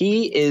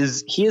 he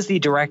is the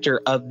director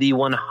of the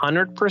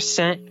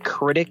 100%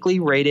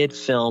 critically rated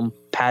film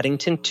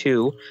Paddington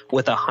 2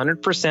 with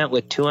 100%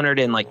 with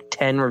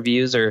 210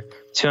 reviews or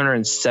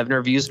 207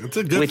 reviews,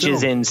 which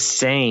is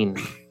insane.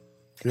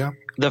 Yeah.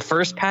 The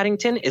first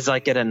Paddington is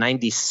like at a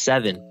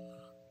 97,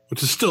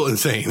 which is still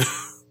insane.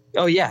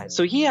 Oh yeah.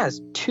 So he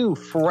has 2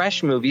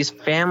 fresh movies,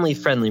 family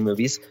friendly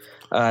movies.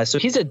 So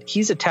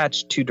he's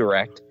attached to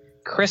direct.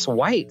 Chris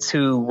Weitz,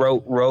 who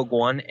wrote Rogue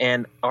One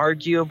and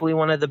arguably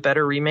one of the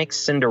better remakes,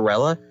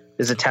 Cinderella,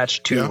 is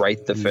attached to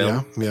write the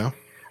film. Yeah.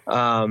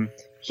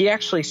 He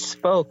actually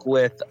spoke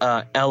with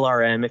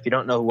LRM. If you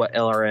don't know what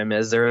LRM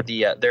is,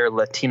 they're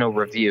Latino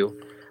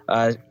Review.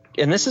 And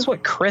this is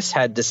what Chris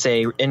had to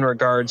say in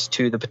regards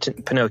to the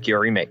Pinocchio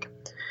remake.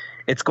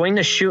 It's going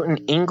to shoot in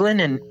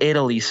England and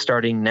Italy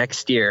starting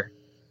next year.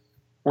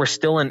 We're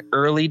still in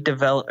early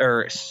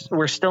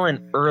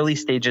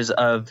stages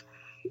of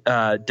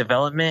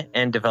development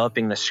and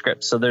developing the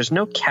script. So there's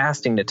no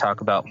casting to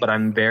talk about, but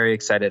I'm very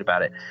excited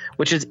about it,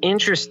 which is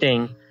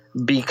interesting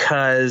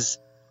because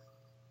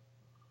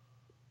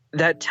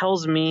that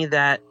tells me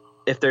that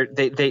if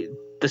the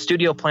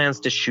studio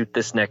plans to shoot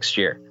this next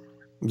year.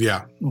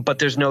 Yeah. But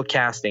there's no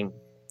casting.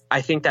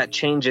 I think that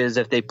changes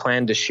if they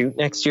plan to shoot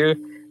next year.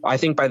 I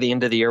think by the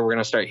end of the year, we're going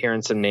to start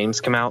hearing some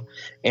names come out,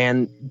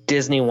 and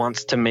Disney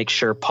wants to make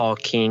sure Paul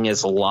King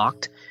is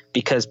locked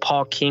because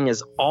Paul King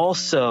is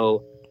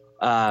also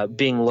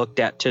being looked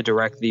at to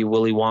direct the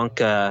Willy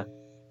Wonka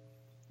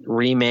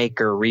remake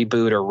or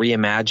reboot or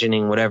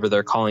reimagining, whatever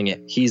they're calling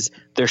it.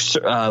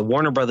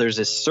 Warner Brothers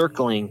is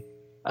circling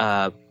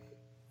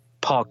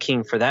Paul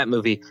King for that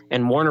movie,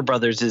 and Warner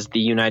Brothers is the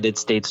United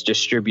States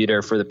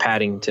distributor for the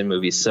Paddington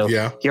movies. So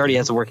he already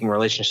has a working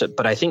relationship,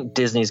 but I think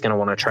Disney's going to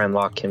want to try and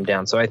lock him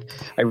down. So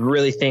I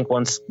really think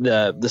once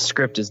the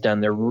script is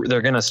done, they're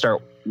going to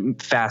start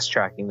fast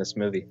tracking this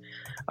movie.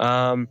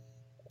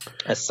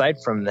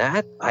 Aside from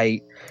that,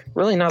 I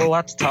really not a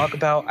lot to talk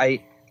about.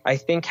 I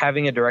think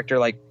having a director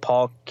like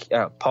Paul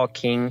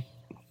King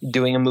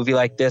doing a movie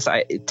like this,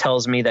 it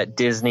tells me that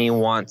Disney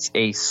wants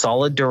a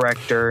solid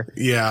director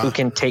who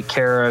can take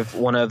care of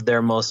one of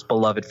their most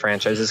beloved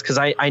franchises. Because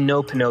I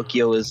know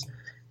Pinocchio is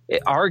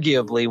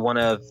arguably one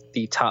of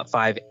the top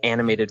 5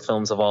 animated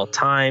films of all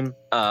time,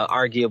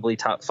 arguably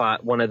top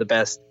 5, one of the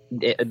best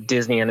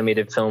Disney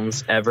animated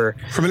films ever.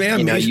 From an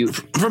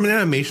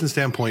animation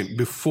standpoint,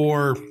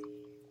 before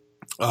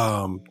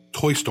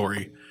Toy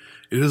Story,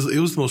 it was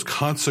the most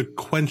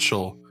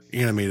consequential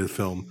animated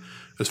film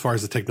as far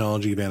as the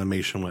technology of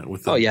animation went,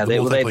 with the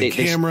multiplayer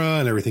camera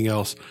and everything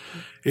else.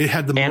 It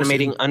had the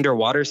animating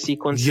underwater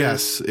sequences.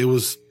 Yes, it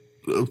was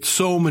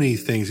so many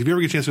things. If you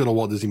ever get a chance to go to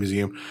Walt Disney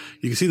Museum,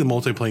 you can see the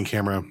multiplane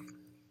camera,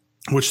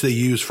 which they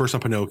used first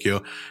on Pinocchio,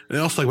 and they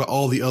also talk about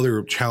all the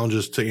other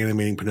challenges to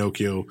animating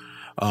Pinocchio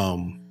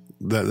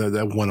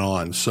that went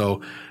on.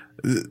 So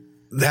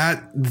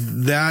that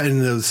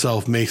in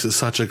itself makes it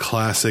such a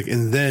classic.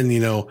 And then, you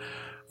know,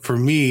 for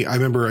me, I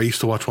remember I used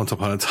to watch Once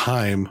Upon a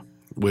Time,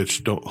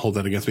 which don't hold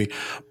that against me,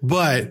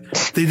 but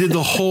they did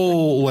the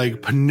whole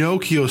like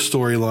Pinocchio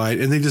storyline,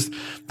 and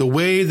the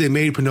way they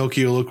made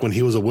Pinocchio look when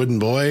he was a wooden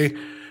boy,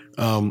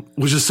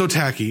 was just so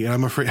tacky. And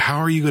I'm afraid, how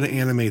are you going to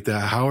animate that?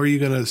 How are you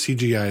going to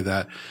CGI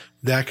that?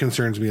 That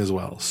concerns me as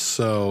well.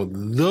 So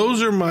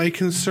those are my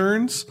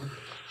concerns.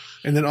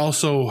 And then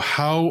also,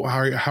 how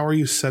are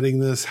you setting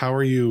this?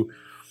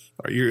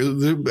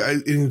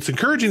 It's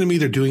encouraging to me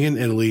they're doing it in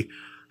Italy.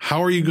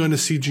 How are you going to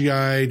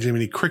CGI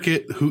Jiminy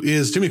Cricket,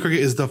 Jiminy Cricket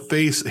is the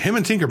face, him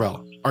and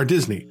Tinkerbell are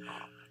Disney.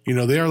 You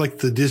know, they are like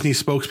the Disney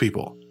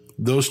spokespeople,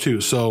 those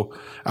two. So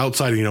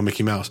outside of, you know,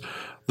 Mickey Mouse,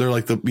 they're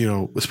like the, you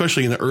know,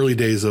 especially in the early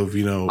days of,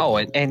 you know. Oh,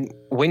 and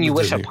When You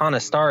Wish Disney. Upon a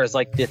Star is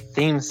like the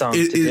theme song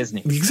to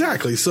Disney.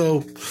 Exactly.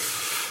 So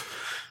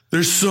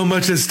there's so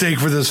much at stake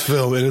for this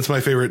film, and it's my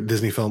favorite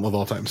Disney film of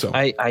all time. So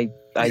I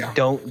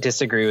don't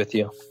disagree with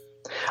you.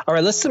 All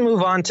right, let's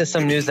move on to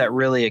some news that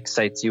really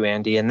excites you,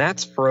 Andy, and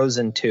that's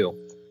Frozen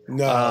 2.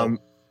 No.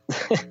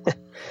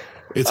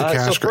 It's a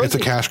cash grab. It's a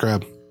cash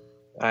grab.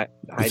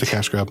 It's a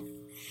cash grab.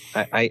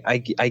 I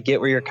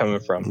get where you're coming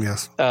from.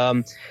 Yes.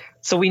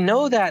 So we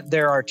know that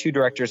there are 2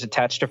 directors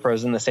attached to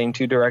Frozen, the same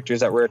 2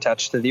 directors that were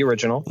attached to the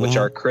original, which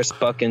are Chris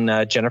Buck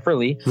and Jennifer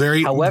Lee.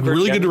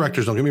 Really good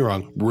directors, don't get me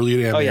wrong.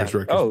 Really good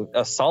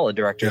directors. Solid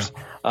directors.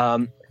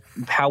 Yeah.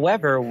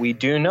 However, we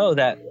do know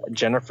that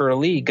Jennifer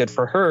Lee, good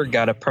for her,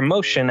 got a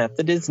promotion at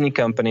the Disney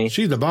company.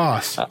 She's the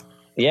boss.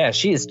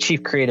 She is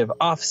Chief Creative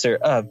Officer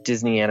of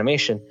Disney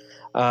Animation.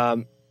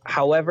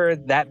 However,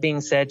 that being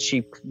said,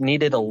 she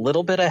needed a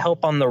little bit of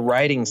help on the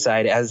writing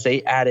side as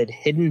they added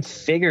Hidden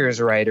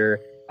Figures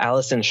writer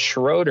Allison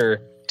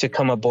Schroeder to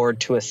come aboard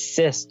to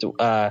assist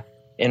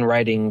in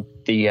writing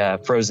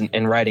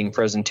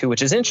Frozen 2,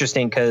 which is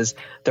interesting because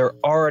they're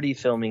already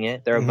filming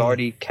it. They've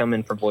already come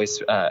in for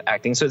voice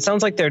acting. So it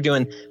sounds like they're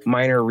doing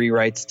minor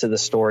rewrites to the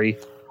story.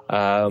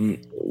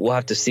 We'll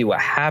have to see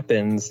what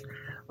happens.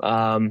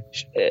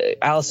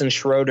 Allison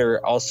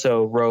Schroeder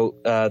also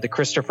wrote the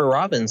Christopher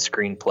Robin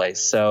screenplay.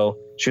 So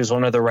she was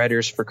one of the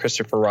writers for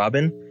Christopher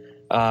Robin.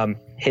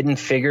 Hidden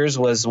Figures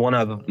was one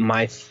of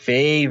my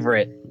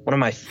favorite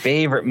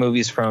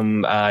movies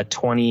from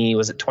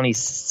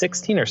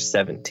 2016 or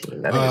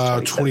 17? I think it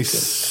was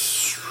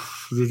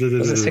 2017.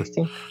 Was it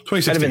 16? 2016.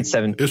 Might have been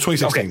 7. It was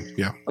 2016. Okay.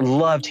 Yeah.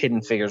 Loved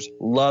Hidden Figures.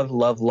 Love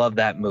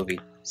that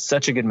movie.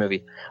 Such a good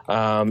movie.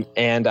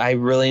 And I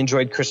really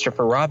enjoyed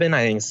Christopher Robin.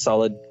 I think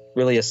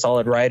really a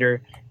solid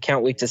writer.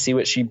 Can't wait to see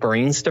what she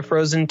brings to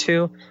Frozen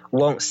 2.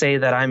 Won't say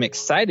that I'm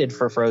excited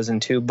for Frozen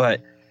 2,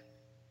 but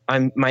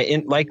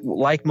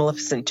like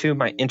Maleficent 2,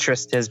 my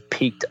interest has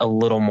peaked a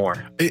little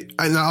more. And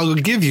I'll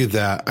give you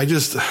that.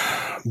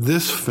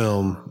 This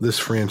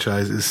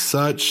franchise is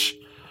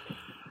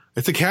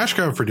it's a cash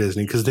grab for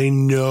Disney because they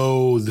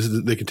know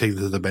they can take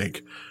this to the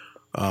bank.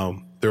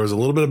 There was a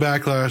little bit of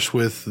backlash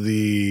with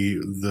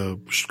the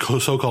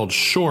so-called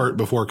short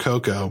before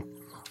Coco.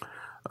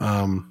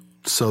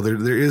 So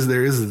there is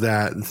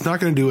that. It's not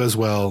going to do as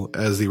well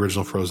as the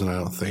original Frozen, I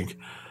don't think.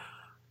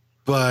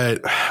 But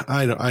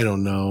I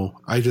don't know.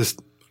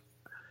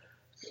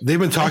 They've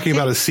been talking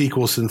about a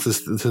sequel since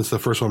the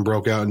first one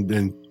broke out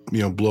and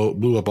you know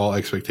blew up all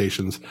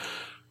expectations.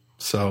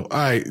 So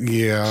okay.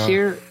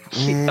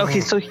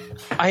 So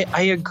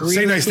I agree.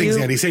 Say nice things,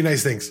 Andy. Say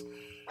nice things.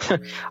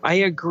 I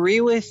agree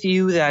with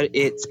you that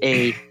it's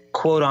a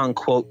quote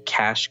unquote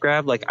cash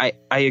grab. Like I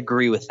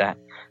agree with that.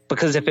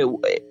 Because if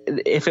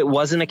it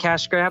wasn't a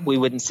cash grab, we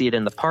wouldn't see it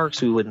in the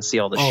parks. We wouldn't see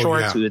all the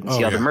shorts. We wouldn't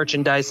see all the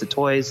merchandise, the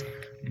toys,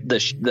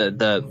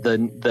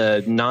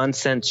 the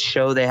nonsense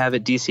show they have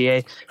at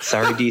DCA.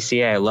 Sorry,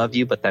 DCA, I love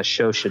you, but that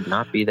show should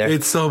not be there.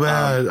 It's so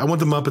bad. I want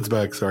the Muppets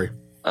back. Sorry.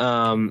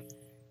 So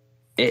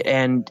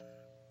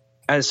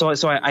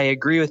I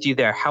agree with you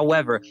there.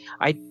 However,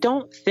 I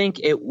don't think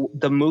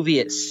the movie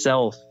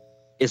itself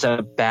is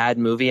a bad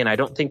movie, and I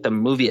don't think the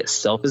movie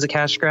itself is a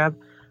cash grab.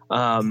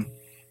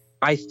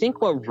 I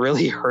think what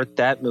really hurt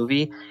that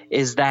movie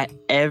is that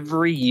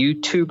every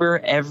YouTuber,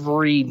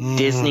 every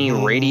Disney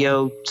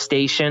radio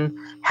station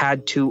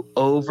had to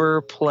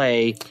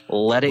overplay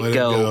Let It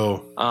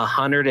Go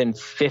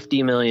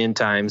 150 million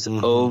times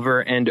over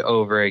and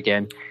over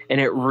again.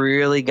 And it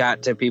really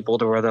got to people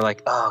to where they're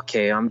like, oh,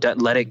 okay, I'm done.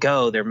 Let It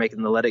Go. They're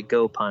making the Let It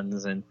Go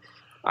puns. And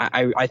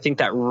I think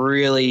that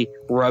really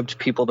rubbed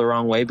people the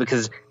wrong way,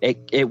 because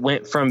it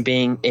went from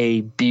being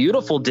a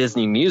beautiful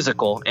Disney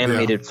musical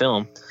animated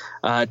film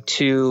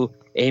to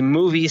a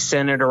movie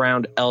centered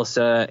around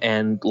Elsa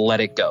and Let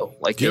It Go,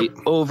 like they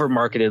over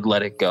marketed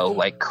Let It Go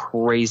like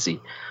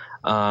crazy.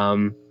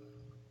 The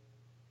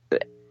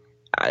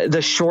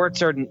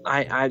shorts are,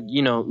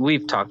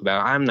 we've talked about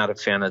it. I'm not a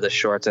fan of the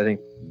shorts. I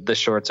think the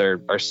shorts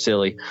are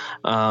silly.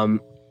 But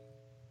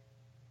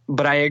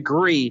I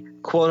agree,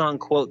 quote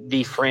unquote,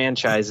 the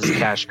franchise is a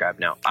cash grab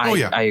now.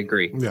 I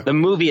agree. Yeah. The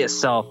movie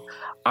itself,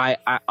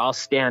 I'll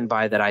stand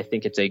by that. I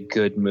think it's a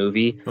good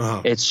movie.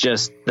 It's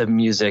just the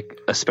music,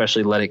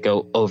 especially Let It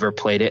Go,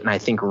 overplayed it, and I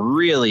think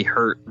really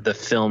hurt the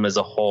film as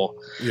a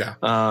whole. Yeah.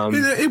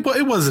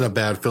 It wasn't a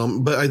bad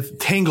film, but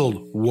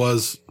Tangled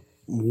was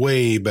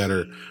way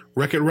better.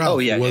 Wreck-It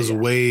Ralph was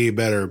way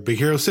better. Big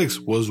Hero 6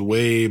 was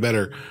way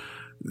better.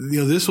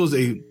 This was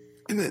I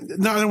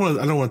don't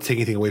want to take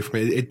anything away from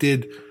it.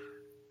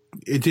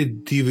 It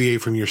did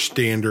deviate from your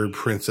standard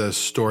princess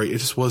story. It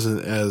just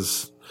wasn't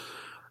as,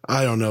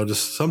 I don't know,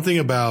 just something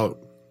about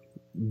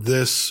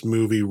this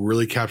movie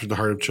really captured the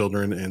heart of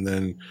children. And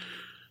then,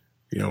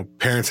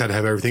 parents had to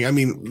have everything. I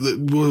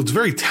mean, what's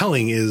very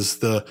telling is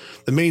the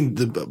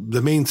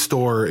main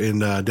store in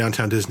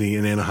downtown Disney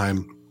in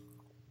Anaheim.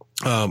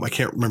 I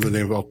can't remember the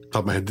name off the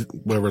top of my head,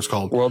 whatever it's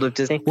called. World of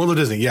Disney? World of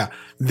Disney, yeah.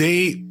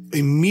 They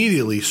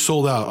immediately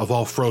sold out of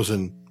all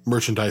Frozen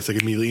merchandise,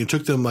 like immediately. It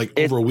took them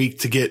over a week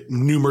to get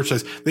new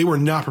merchandise. They were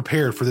not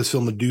prepared for this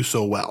film to do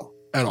so well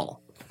at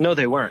all. No,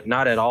 they weren't.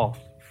 Not at all.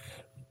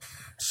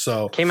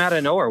 So came out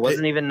of nowhere.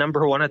 Wasn't even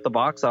number one at the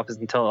box office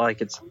until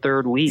its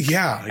third week.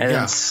 Yeah. And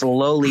then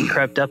slowly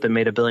crept up and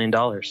made $1 billion.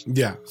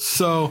 Yeah.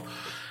 So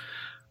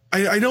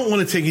I don't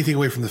want to take anything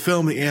away from the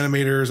film, the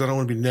animators. I don't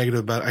want to be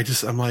negative about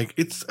it. I'm like,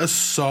 it's a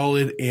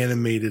solid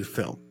animated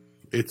film.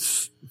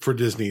 It's for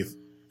Disney,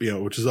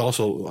 which is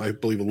also, I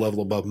believe, a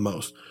level above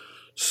most.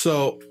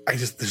 So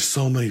there's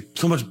so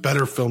much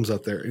better films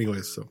out there.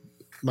 Anyways, so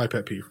my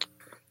pet peeve.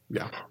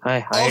 Yeah. I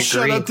agree.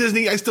 Shut up,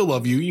 Disney. I still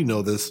love you. You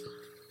know this.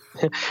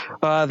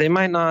 They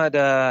might not,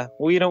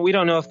 we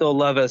don't know if they'll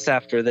love us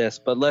after this,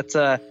 but let's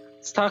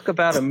talk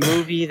about a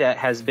movie that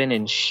has been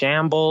in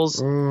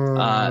shambles.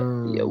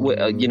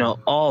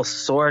 All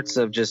sorts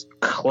of just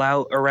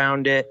clout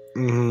around it.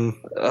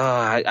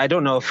 I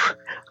don't know if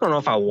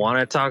I want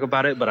to talk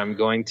about it, but I'm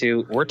going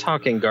to. We're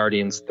talking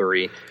Guardians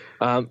 3.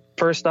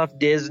 First off,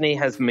 Disney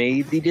has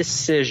made the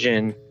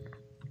decision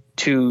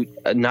to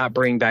not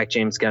bring back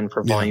James Gunn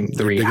for Volume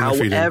 3.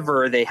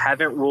 However, they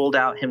haven't ruled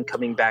out him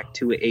coming back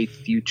to a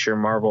future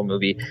Marvel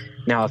movie.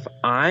 Now, if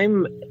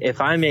I'm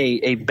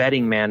a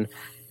betting man,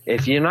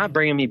 if you're not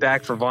bringing me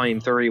back for Volume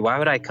 3, why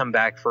would I come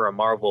back for a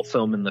Marvel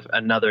film in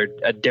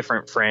a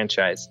different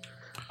franchise?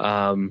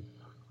 After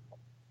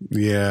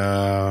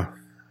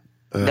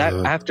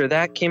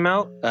that came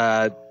out,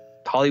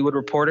 Hollywood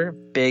Reporter,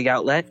 big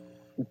outlet,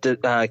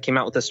 came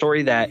out with a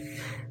story that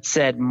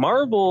said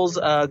Marvel's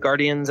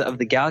Guardians of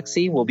the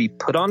Galaxy will be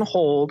put on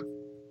hold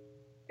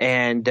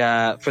and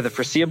for the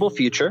foreseeable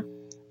future.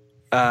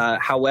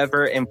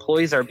 However,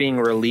 employees are being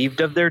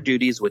relieved of their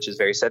duties, which is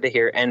very sad to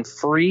hear, and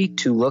free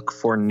to look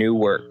for new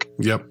work.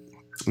 Yep.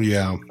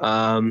 Yeah.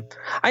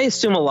 I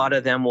assume a lot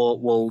of them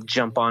will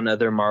jump on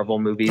other Marvel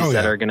movies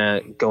that are going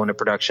to go into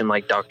production,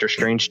 like Doctor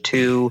Strange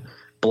 2,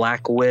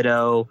 Black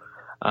Widow,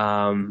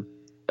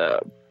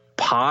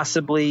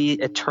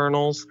 possibly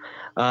Eternals.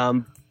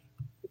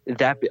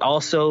 That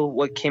also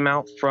what came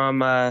out from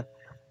the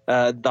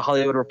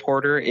Hollywood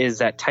Reporter is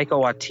that Taika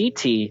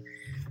Waititi,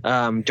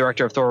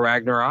 director of Thor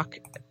Ragnarok,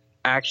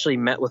 actually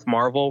met with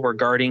Marvel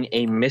regarding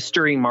a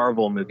mystery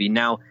Marvel movie.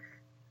 Now,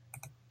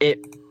 it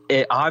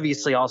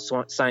obviously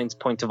also signs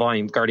point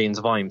to Guardians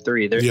Volume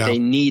 3. They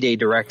need a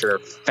director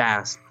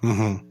fast.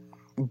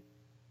 Mm-hmm.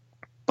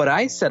 But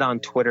I said on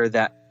Twitter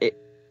that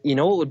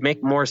what would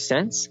make more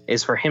sense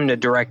is for him to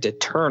direct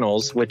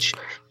Eternals, which,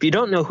 if you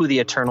don't know who the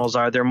Eternals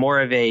are, they're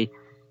more of a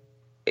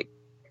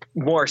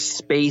more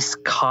space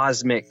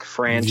cosmic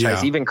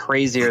franchise, even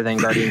crazier than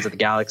Guardians of the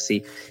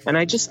Galaxy. And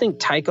I just think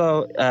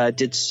Taika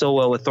did so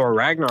well with Thor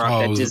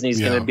Ragnarok that Disney's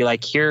going to be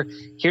like,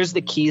 here's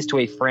the keys to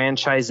a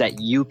franchise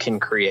that you can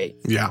create.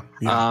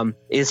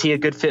 Is he a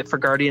good fit for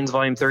Guardians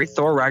Volume 3?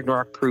 Thor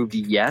Ragnarok proved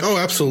yes. Oh,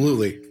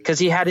 absolutely. Because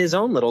he had his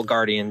own little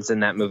Guardians in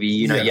that movie.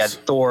 You had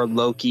Thor,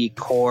 Loki,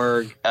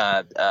 Korg,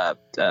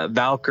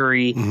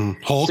 Valkyrie,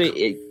 Hulk. So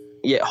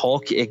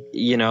Hulk. At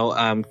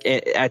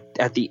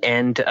the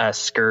end,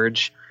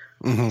 Scourge.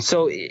 Mm-hmm.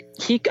 So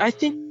I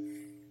think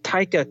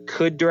Taika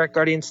could direct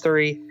Guardians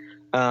 3.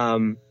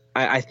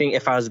 I think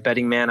if I was a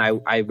betting man,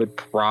 I would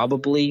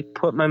probably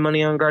put my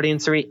money on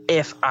Guardians 3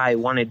 if I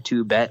wanted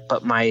to bet.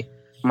 But my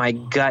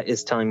gut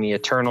is telling me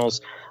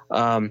Eternals.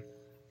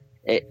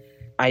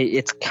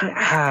 It's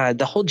kind of,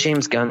 the whole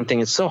James Gunn thing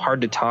is so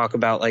hard to talk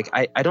about. Like,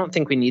 I don't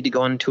think we need to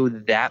go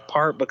into that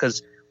part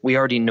because we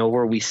already know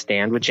where we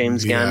stand with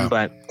James Gunn.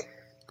 But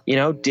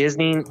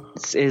Disney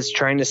is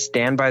trying to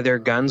stand by their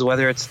guns,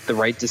 whether it's the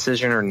right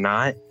decision or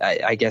not.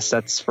 I guess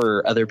that's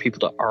for other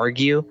people to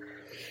argue.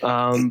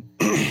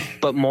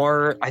 But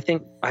more, I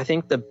think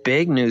the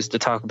big news to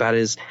talk about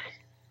is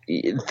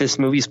this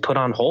movie's put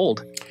on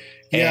hold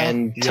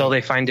until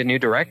they find a new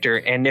director.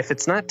 And if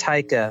it's not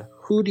Taika,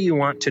 who do you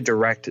want to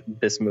direct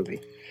this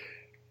movie?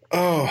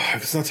 Oh,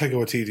 if it's not Taika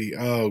Waititi,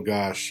 oh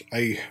gosh,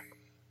 the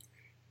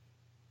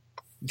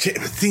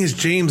thing is,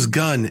 James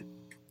Gunn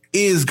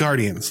is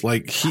Guardians.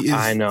 Like he is,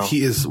 I know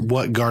he is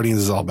what Guardians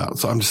is all about.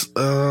 So I'm just,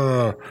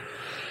 oh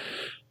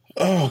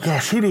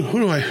gosh, who do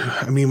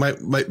I mean,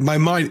 my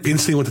mind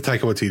instantly went to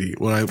Taika Waititi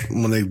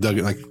when they dug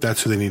it. Like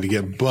that's who they need to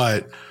get.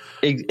 But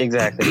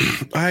exactly,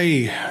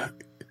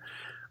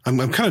 I'm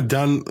kind of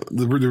done.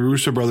 The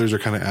Russo brothers are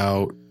kind of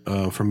out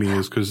for me,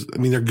 is because I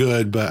mean they're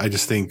good, but I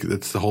just think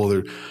that's the whole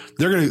other.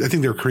 I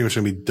think they're pretty much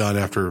gonna be done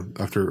after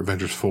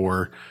Avengers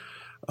 4.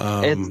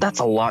 That's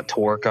a lot to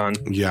work on.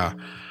 Yeah.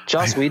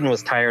 Joss Whedon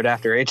was tired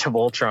after Age of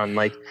Ultron.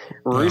 Like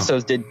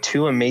Russo's did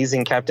 2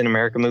 amazing Captain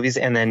America movies,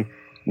 and then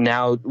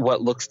now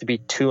what looks to be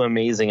 2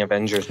 amazing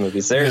Avengers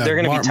movies. They're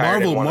going to be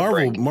tired.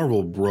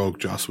 Marvel broke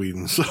Joss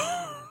Whedon. So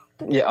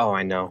yeah. Oh,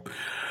 I know.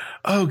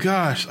 Oh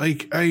gosh,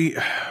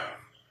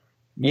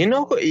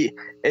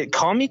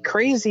 call me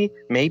crazy.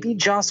 Maybe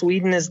Joss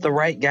Whedon is the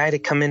right guy to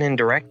come in and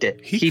direct it.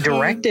 He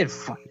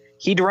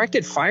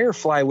directed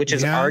Firefly, which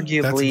is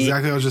arguably... That's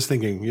exactly what I was just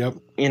thinking. Yep.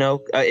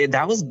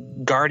 That was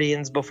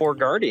Guardians before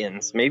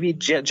Guardians. Maybe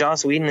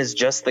Joss Whedon is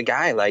just the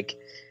guy. Like,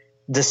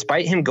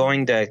 despite him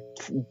going to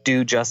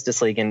do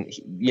Justice League and,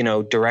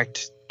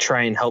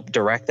 try and help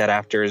direct that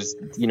after,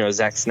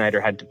 Zack Snyder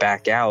had to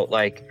back out,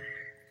 like,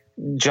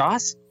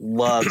 Joss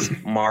loves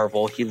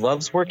Marvel. He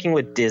loves working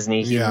with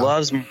Disney. He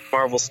loves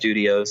Marvel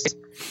Studios.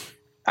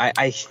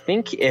 I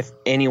think if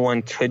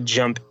anyone could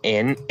jump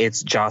in,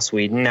 it's Joss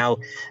Whedon. Now,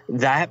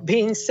 that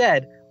being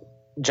said,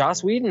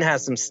 Joss Whedon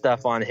has some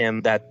stuff on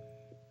him that,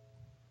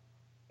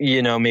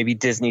 maybe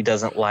Disney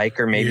doesn't like,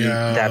 or maybe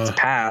that's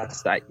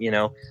past,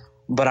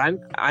 But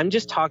I'm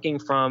just talking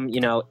from,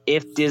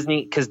 if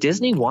Disney, because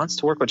Disney wants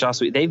to work with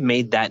Joss Whedon. They've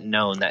made that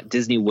known that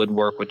Disney would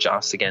work with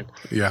Joss again.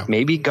 Yeah.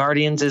 Maybe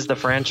Guardians is the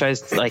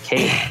franchise, like,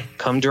 hey,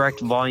 come direct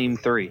Volume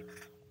 3.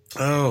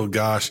 Oh,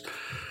 gosh.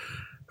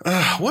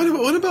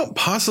 What about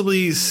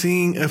possibly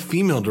seeing a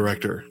female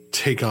director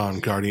take on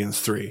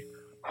Guardians 3?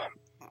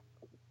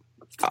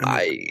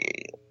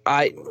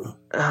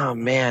 Oh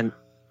man,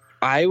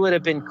 I would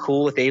have been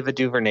cool with Ava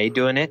DuVernay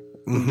doing it,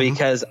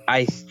 because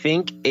I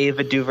think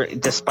Ava DuVernay,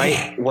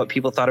 despite what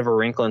people thought of A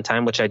Wrinkle in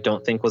Time, which I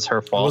don't think was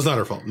her fault. It was not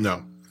her fault.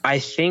 No. I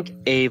think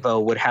Ava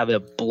would have a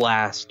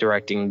blast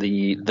directing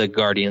the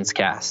Guardians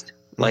cast.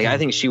 Like, I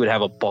think she would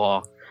have a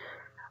ball.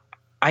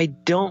 I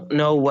don't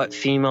know what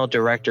female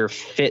director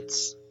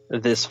fits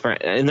this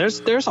and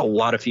there's a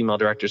lot of female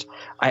directors.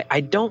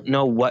 I don't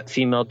know what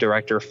female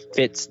director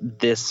fits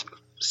this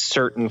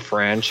certain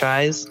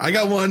franchise. I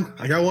got one.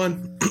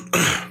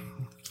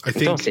 I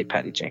think, don't say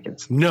Patty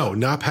Jenkins. No,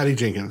 not Patty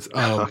Jenkins.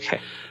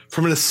 Okay.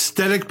 From an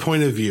aesthetic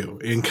point of view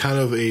and kind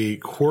of a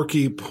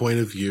quirky point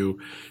of view,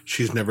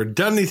 she's never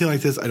done anything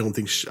like this. I don't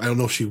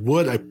know if she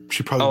would.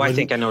 She probably. I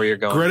think I know where you're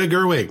going. Greta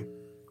Gerwig.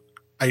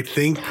 I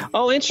think.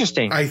 Oh,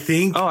 interesting. I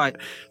think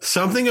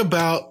something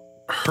about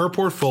her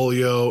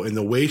portfolio and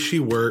the way she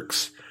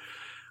works.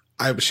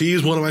 She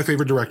is one of my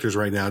favorite directors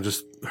right now.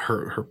 Just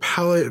her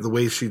palette, the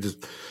way she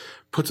just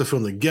puts a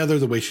film together,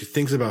 the way she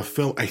thinks about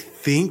film. I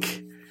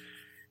think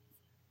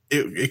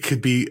it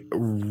could be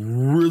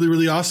really,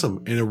 really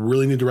awesome in a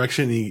really new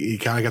direction. You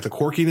kind of got the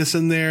quirkiness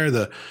in there,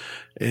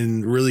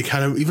 and really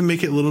kind of even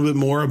make it a little bit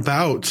more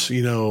about,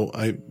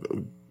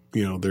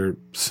 they're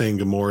saying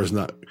Gamora's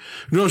not,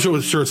 I'm not sure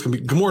it's going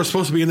to be, Gamora's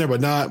supposed to be in there, but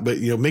not, but,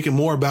 make it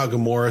more about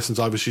Gamora, since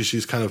obviously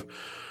she's kind of,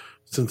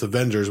 since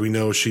Avengers, we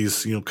know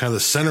she's, kind of the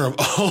center of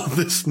all of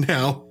this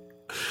now.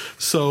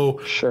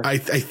 So sure. I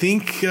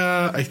think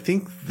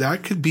that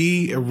could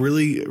be a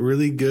really,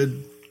 really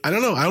good, I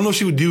don't know if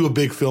she would do a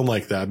big film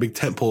like that, a big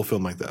tentpole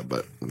film like that,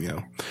 but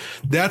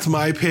that's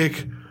my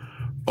pick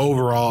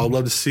overall. I'd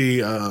love to see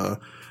a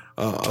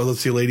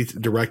lady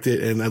direct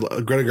it, and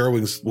Greta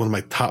Gerwig's one of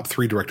my top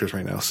 3 directors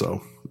right now.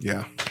 So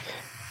yeah,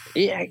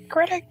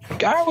 Greta.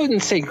 I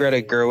wouldn't say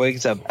Greta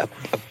Gerwig's a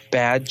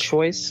bad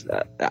choice.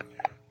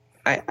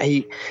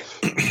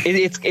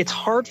 It's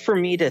hard for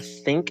me to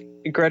think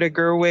Greta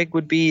Gerwig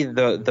would be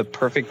the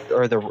perfect,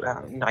 or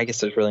I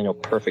guess there's really no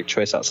perfect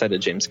choice outside of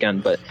James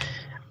Gunn, but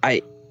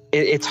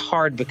it's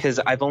hard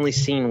because I've only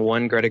seen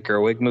one Greta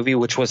Gerwig movie,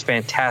 which was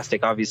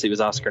fantastic. Obviously, it was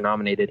Oscar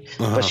nominated,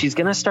 but she's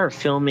going to start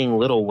filming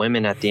Little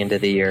Women at the end of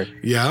the year.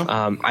 Yeah.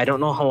 I don't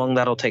know how long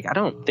that'll take. I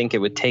don't think it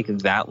would take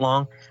that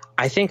long.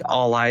 I think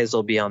all eyes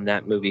will be on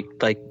that movie.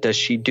 Like, does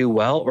she do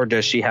well, or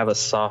does she have a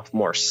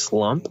sophomore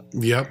slump?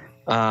 Yep.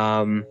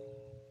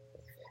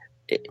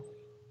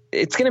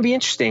 It's going to be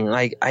interesting.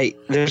 Like,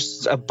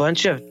 there's a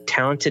bunch of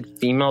talented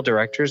female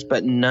directors,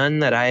 but none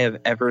that I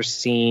have ever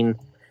seen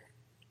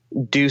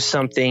do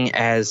something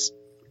as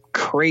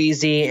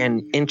crazy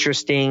and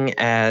interesting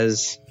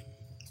as,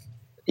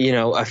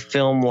 a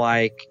film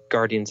like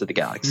Guardians of the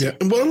Galaxy. Yeah.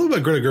 And what I love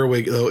about Greta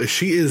Gerwig, though, is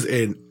she is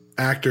an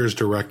actor's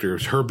director.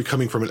 Her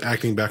becoming from an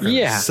acting background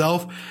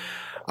herself.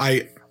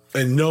 I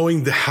and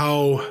knowing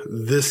how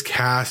this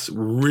cast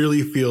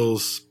really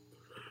feels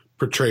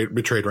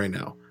betrayed right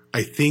now.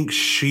 I think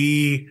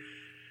the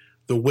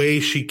way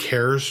she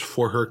cares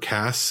for her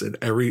casts, and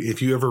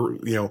if you ever,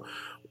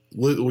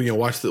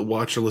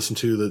 watch or listen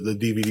to the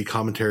DVD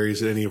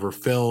commentaries at any of her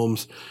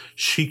films,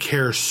 she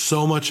cares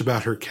so much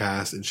about her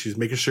cast, and she's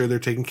making sure they're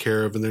taken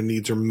care of and their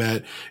needs are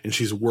met, and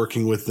she's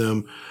working with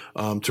them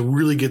to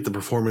really get the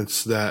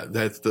performance that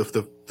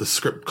the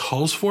script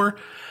calls for.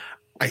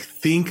 I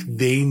think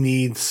they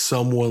need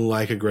someone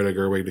like a Greta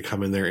Gerwig to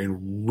come in there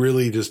and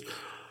really just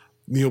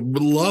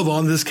love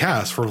on this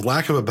cast, for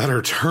lack of a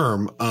better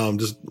term,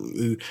 and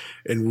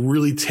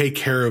really take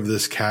care of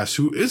this cast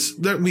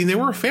they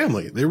were a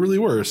family. They really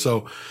were.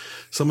 So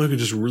someone who could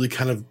just really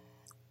kind of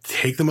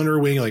take them under her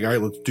wing, like, all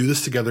right, let's do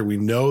this together. We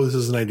know this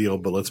isn't ideal,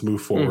 but let's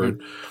move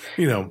forward.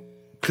 Mm-hmm.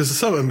 Because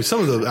some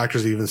of the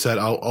actors even said,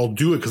 I'll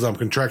do it because I'm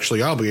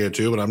contractually obligated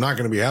to, but I'm not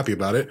going to be happy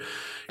about it.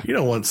 You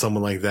don't want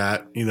someone like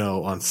that,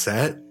 on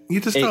set. You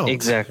just don't.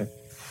 Exactly.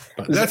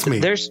 But that's me.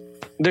 There's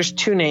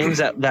two names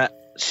that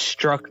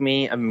struck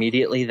me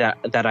immediately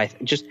that I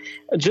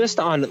just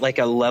on like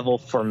a level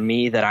for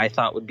me that I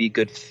thought would be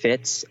good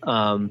fits.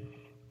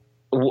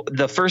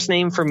 The first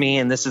name for me,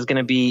 and this is going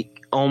to be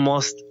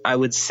almost, I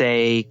would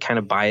say, kind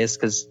of biased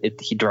because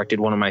he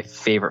directed one of my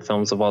favorite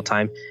films of all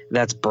time.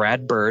 That's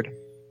Brad Bird.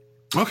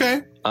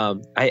 Okay.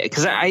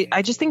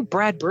 I just think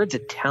Brad Bird's a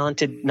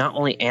talented, not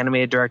only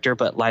animated director,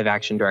 but live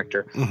action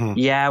director. Mm-hmm.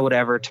 Yeah,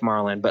 whatever,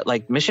 Tomorrowland. But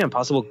like Mission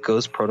Impossible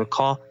Ghost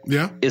Protocol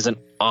is an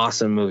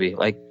awesome movie.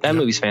 Like that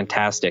movie's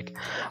fantastic.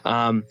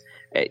 I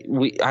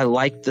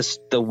like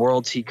the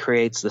worlds he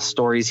creates, the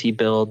stories he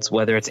builds,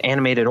 whether it's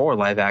animated or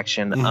live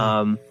action.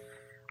 Mm-hmm.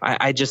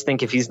 I just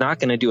think if he's not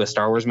going to do a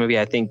Star Wars movie,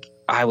 I think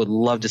I would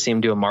love to see him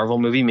do a Marvel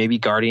movie. Maybe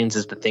Guardians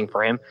is the thing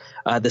for him.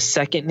 The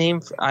second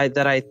name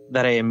that I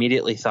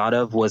immediately thought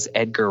of was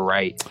Edgar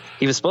Wright.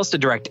 He was supposed to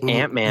direct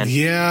Ant-Man.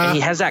 Yeah. And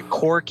he has that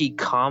quirky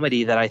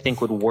comedy that I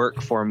think would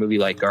work for a movie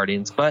like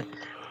Guardians, but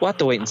we'll have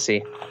to wait and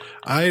see.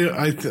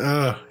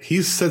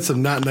 He's said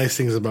some not nice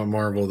things about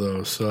Marvel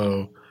though,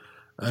 so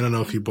I don't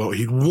know if he'd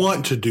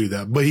want to do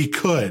that, but he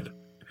could.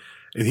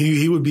 And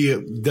he would be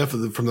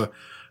definitely, from the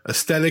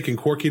aesthetic and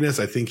quirkiness,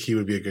 I think he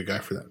would be a good guy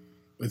for that.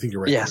 I think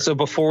you're right. Yeah. So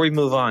before we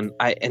move on,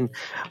 I don't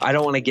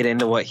want to get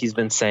into what he's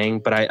been saying,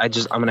 but I'm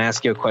going to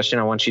ask you a question.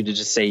 I want you to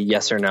just say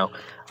yes or no.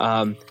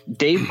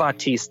 Dave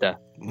Bautista.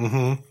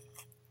 Mm-hmm.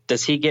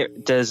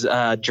 Does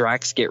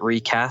Drax get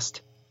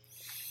recast?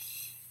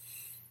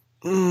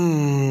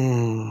 No.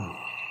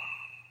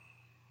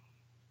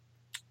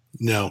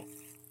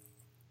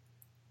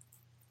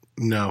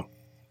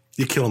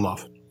 You kill him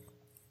off.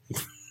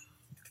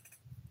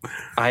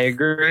 I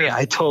agree.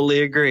 I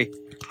totally agree.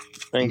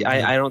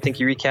 I don't think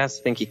you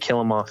recast. I think you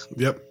kill him off.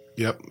 Yep.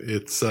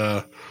 It's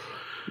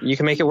you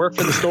can make it work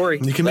for the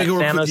story. You can make it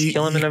work. Thanos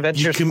kill him in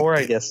Avengers 4,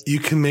 I guess. You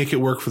can make it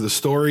work for the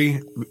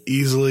story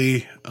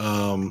easily.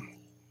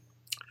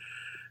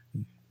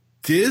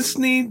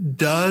 Disney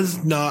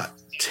does not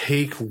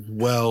take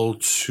well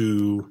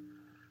to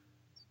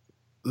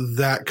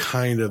that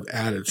kind of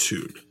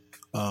attitude.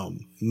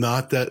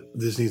 Not that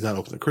Disney's not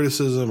open to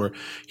criticism, or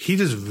he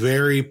just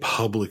very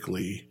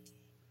publicly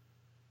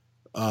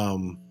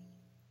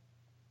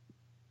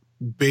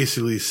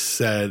basically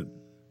said,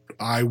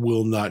 I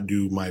will not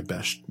do my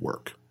best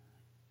work.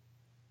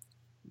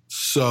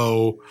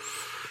 So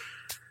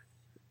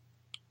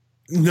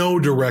no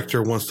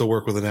director wants to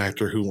work with an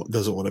actor who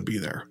doesn't want to be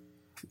there.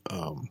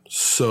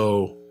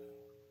 So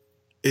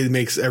it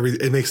makes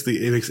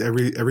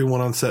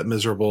everyone on set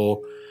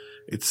miserable.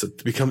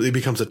 It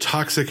becomes a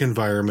toxic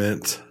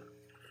environment.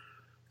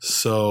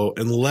 So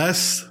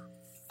unless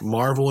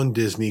Marvel and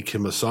Disney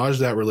can massage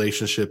that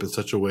relationship in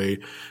such a way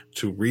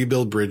to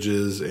rebuild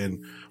bridges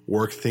and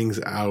work things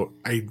out,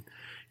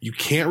 you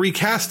can't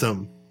recast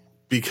them,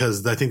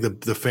 because I think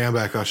the fan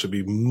backlash should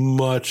be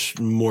much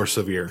more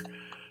severe.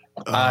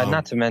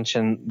 Not to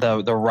mention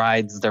the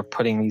rides they're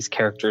putting these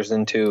characters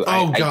into.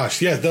 Don't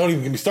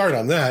even get me started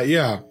on that.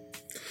 Yeah.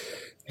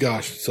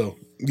 Gosh. So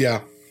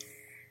yeah.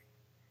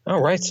 All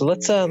right. So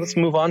let's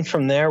move on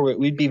from there.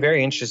 We'd be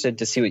very interested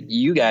to see what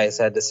you guys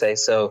had to say.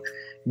 So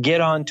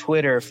get on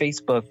Twitter,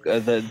 Facebook,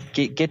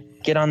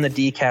 get on the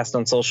DCast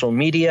on social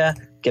media,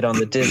 get on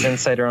the Diz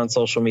Insider on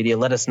social media.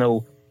 Let us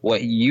know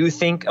what you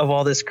think of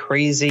all this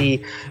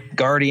crazy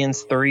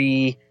Guardians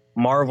 3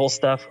 Marvel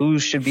stuff. Who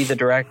should be the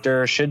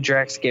director? Should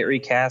Drax get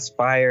recast,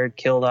 fired,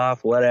 killed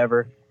off,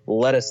 whatever?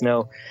 Let us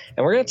know.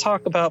 And we're going to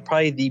talk about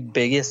probably the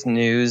biggest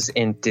news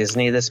in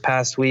Disney this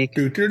past week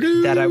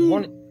that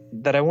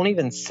I won't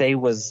even say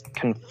was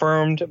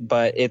confirmed,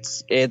 but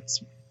it's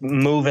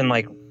moving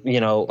like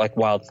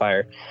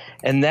wildfire.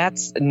 And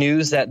that's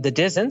news that the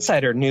Diz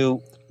Insider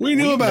knew. We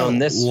knew about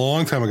this a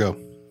long time ago.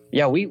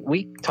 Yeah,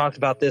 we talked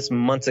about this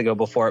months ago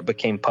before it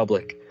became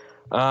public.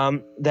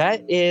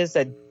 That is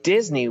that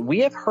Disney, we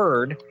have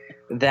heard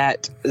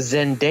that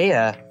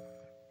Zendaya,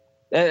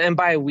 and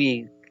by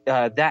we,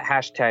 that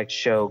hashtag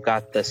show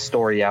got the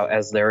story out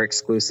as their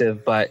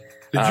exclusive. But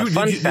did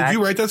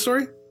you write that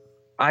story?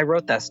 I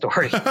wrote that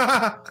story.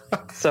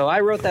 So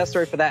I wrote that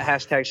story for that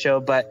hashtag show.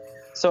 But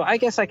so I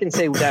guess I can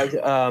say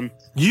that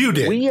you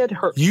did. We had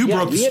heard. You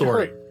broke the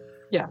story.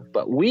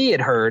 But we had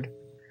heard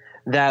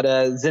that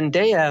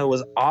Zendaya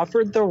was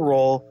offered the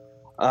role,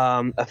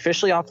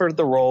 officially offered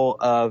the role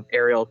of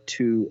Ariel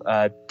to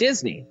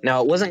Disney.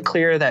 Now, it wasn't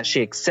clear that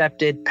she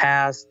accepted,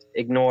 passed,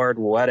 ignored,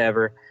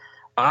 whatever.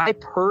 I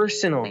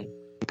personally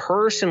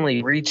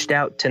reached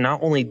out to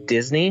not only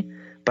Disney,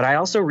 but I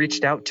also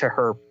reached out to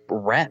her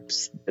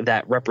reps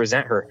that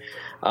represent her.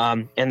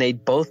 And they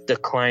both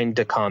declined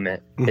to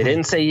comment. Mm-hmm. They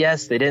didn't say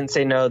yes. They didn't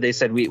say no. They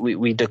said,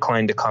 we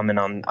declined to comment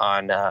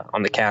on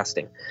the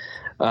casting.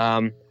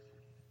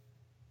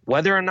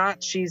 Whether or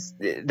not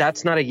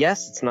that's not a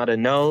yes, it's not a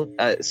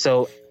no.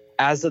 So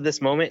as of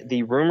this moment,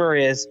 the rumor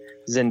is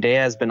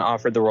Zendaya has been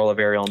offered the role of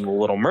Ariel in The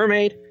Little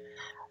Mermaid.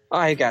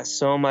 I got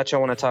so much I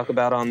want to talk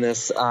about on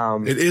this.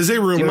 It is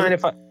a rumor. Do you mind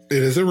if it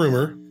is a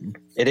rumor.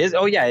 It is.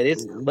 Oh yeah, it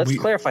is. Let's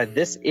clarify.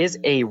 This is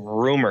a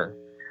rumor.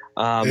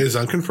 It is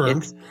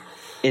unconfirmed.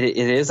 It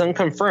is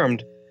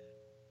unconfirmed,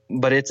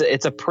 but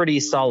it's a pretty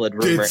solid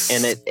rumor,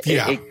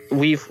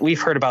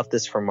 we've heard about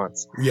this for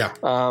months. Yeah.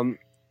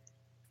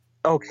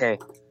 Okay.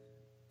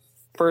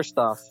 First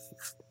off,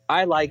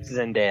 I like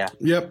Zendaya.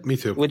 Yep, me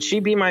too. Would she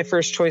be my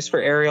first choice for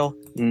Ariel?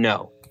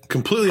 No.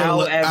 Completely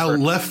out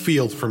left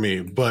field for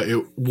me, but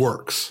it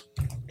works.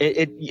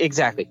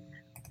 Exactly.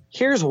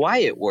 Here's why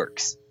it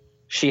works.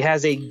 She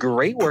has a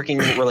great working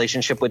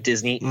relationship with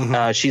Disney.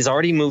 Mm-hmm. She's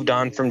already moved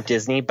on from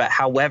Disney, but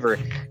however,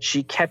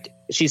 she's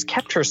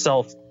kept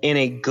herself in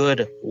a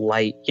good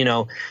light. You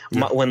know,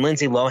 when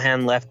Lindsay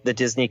Lohan left the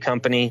Disney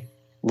company,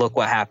 look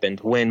what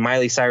happened. When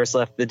Miley Cyrus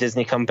left the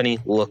Disney company,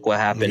 look what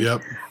happened.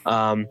 Yep.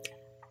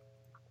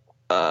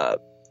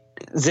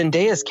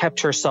 Zendaya's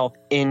kept herself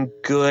in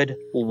good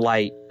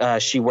light.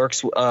 She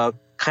works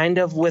kind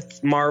of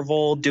with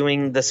Marvel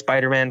doing the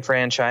Spider-Man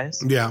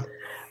franchise. Yeah.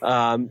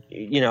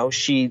 You know,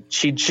 she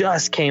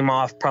just came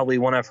off probably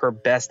one of her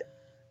best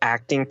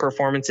acting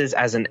performances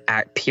as an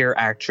pure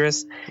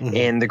actress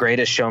in The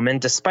Greatest Showman,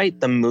 despite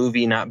the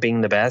movie not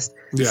being the best.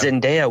 Yeah.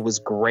 Zendaya was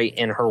great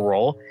in her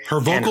role. Her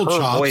vocal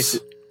chops.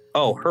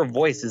 Her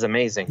voice is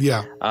amazing.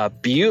 Yeah.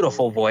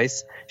 Beautiful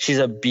voice. She's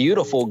a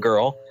beautiful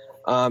girl.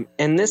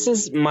 And this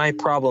is my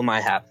problem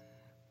I have.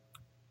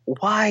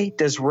 Why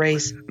does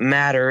race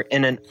matter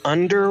in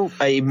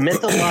a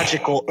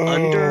mythological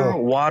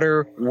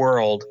underwater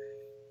world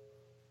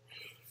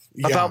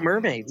about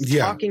mermaids,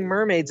 talking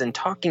mermaids and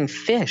talking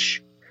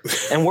fish?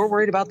 And we're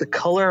worried about the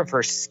color of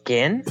her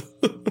skin.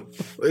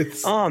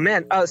 Oh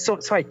man! So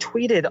I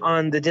tweeted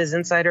on the Diz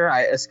Insider.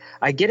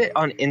 I get it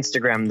on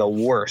Instagram the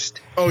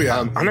worst. Oh yeah.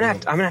 I'm gonna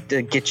have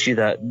to get you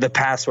the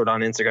password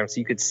on Instagram so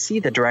you could see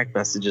the direct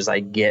messages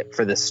I get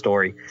for this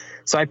story.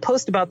 So I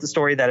post about the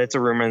story that it's a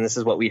rumor and this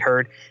is what we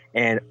heard.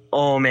 And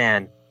oh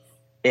man,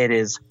 it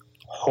is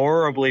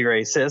horribly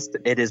racist.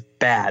 It is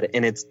bad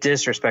and it's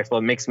disrespectful.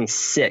 It makes me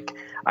sick.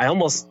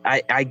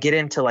 I get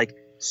into like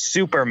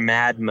super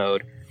mad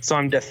mode. So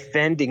I'm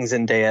defending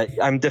Zendaya.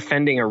 I'm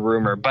defending a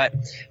rumor, but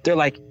they're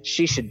like,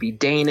 she should be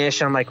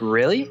Danish. I'm like,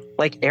 really?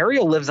 Like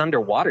Ariel lives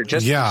underwater.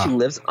 Just because she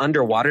lives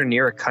underwater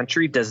near a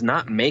country does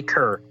not make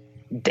her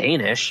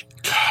Danish.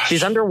 Gosh.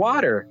 She's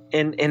underwater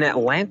in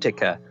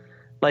Atlantica.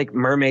 Like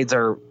mermaids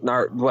are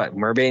what?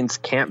 Mermaids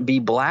can't be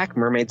black.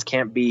 Mermaids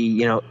can't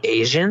be,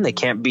 Asian. They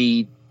can't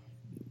be.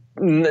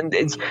 They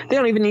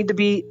don't even need to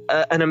be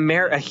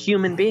a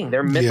human being.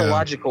 They're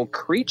mythological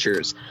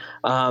creatures.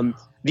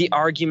 The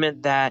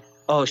argument that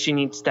she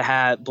needs to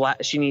have black.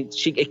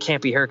 It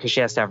can't be her because she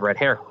has to have red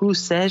hair. Who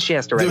says she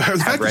has to have red hair?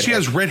 The fact that she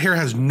has red hair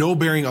has no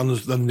bearing on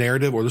the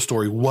narrative or the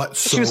story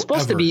whatsoever.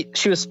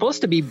 She was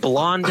supposed to be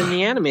blonde in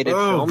the animated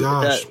film.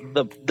 Gosh.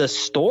 The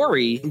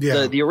story,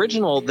 the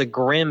original, the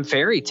Grimm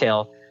fairy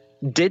tale,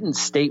 didn't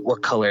state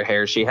what color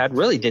hair she had.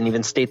 Really, didn't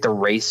even state the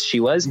race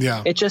she was.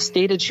 Yeah. It just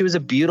stated she was a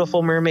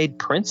beautiful mermaid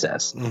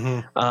princess.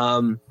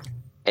 Mm-hmm.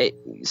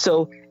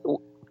 So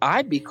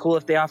I'd be cool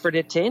if they offered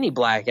it to any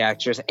black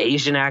actress,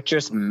 Asian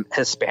actress,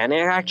 Hispanic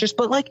actress.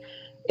 But like,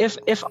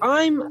 if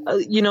I'm,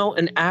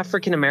 an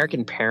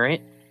African-American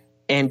parent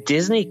and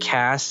Disney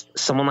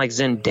casts someone like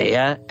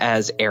Zendaya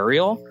as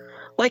Ariel,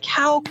 like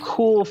how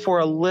cool for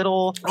a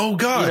little,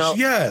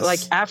 yes. Like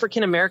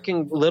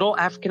little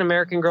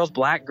African-American girls,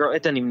 black girl.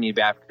 It doesn't even need to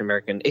be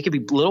African-American. It could be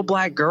little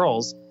black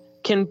girls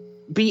can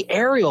be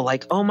Ariel.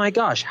 Like, oh my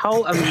gosh,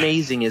 how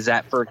amazing is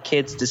that for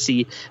kids to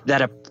see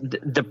that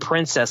the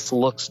princess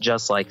looks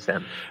just like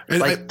them? And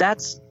like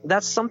that's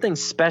something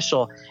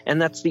special, and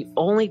that's the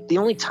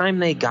only time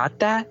they got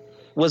that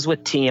was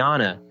with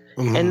Tiana.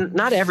 Mm-hmm. And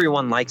not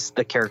everyone likes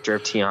the character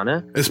of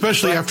Tiana,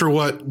 especially after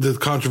what the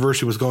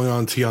controversy was going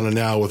on Tiana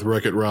now with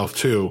Wreck-It Ralph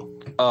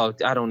 2. Oh,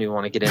 I don't even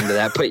want to get into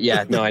that, but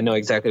yeah, no, I know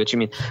exactly what you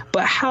mean.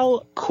 But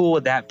how cool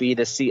would that be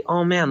to see?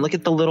 Oh man, look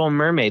at the Little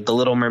Mermaid. The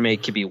Little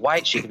Mermaid could be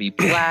white, she could be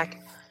black.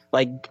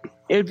 Like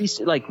it would be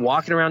like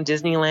walking around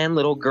Disneyland,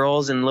 little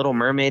girls in Little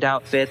Mermaid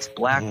outfits,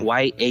 black,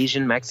 white,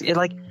 Asian, Mexican.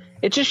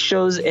 It just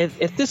shows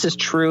if this is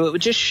true, it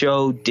would just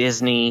show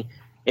Disney.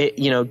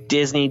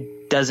 Disney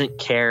doesn't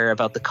care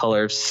about the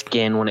color of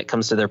skin when it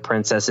comes to their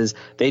princesses.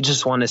 They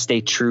just want to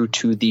stay true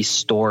to the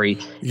story.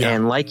 Yeah.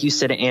 And like you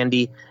said,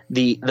 Andy,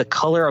 the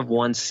color of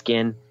one's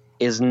skin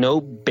is no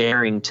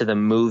bearing to the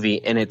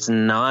movie, and it's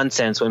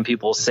nonsense when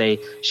people say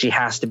she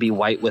has to be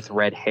white with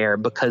red hair,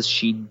 because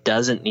she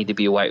doesn't need to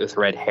be white with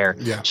red hair.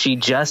 Yeah. She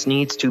just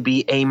needs to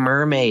be a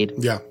mermaid.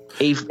 Yeah.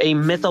 A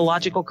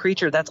mythological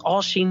creature. That's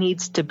all she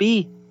needs to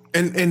be.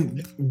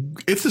 And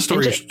if the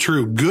story is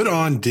true, good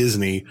on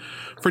Disney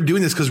for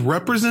doing this, because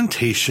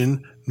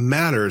representation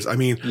matters. I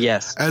mean,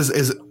 yes.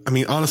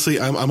 Honestly,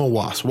 I'm a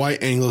WASP,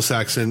 white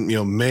Anglo-Saxon,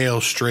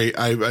 male, straight.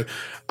 I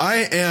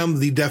am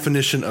the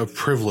definition of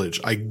privilege.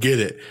 I get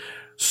it.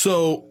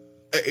 So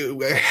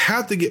I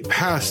have to get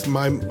past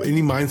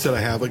any mindset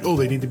I have, like, oh,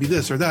 they need to be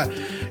this or that,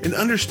 and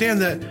understand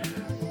that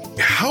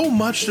how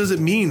much does it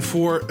mean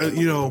for,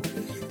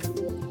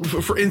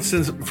 for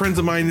instance, friends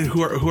of mine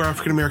who are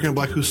African American and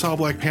Black, who saw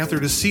Black Panther,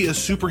 to see a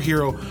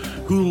superhero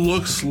who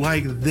looks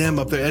like them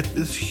up there,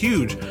 it's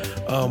huge.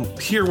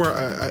 Here, where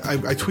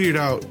I tweeted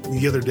out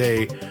the other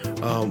day,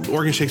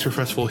 Oregon Shakespeare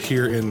Festival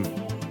here in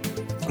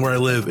where I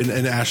live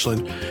in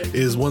Ashland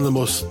is one of the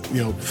most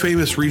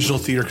famous regional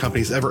theater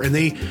companies ever, and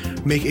they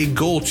make a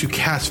goal to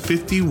cast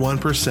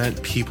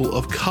 51% people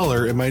of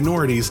color and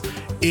minorities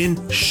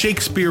in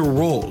Shakespeare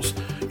roles.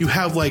 You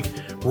have like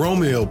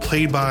Romeo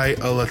played by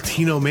a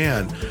Latino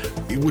man,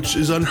 which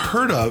is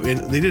unheard of.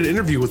 And they did an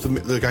interview with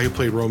the guy who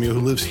played Romeo,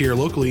 who lives here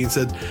locally, and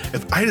said,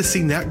 if I had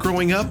seen that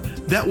growing up,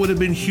 that would have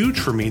been huge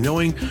for me,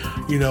 knowing,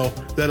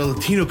 that a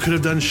Latino could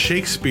have done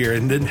Shakespeare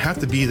and didn't have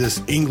to be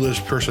this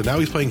English person. Now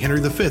he's playing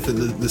Henry V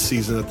this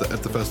season at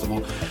the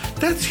festival.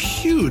 That's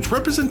huge.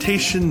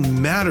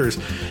 Representation matters.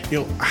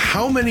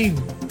 How many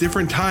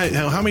different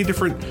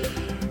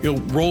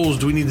roles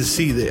do we need to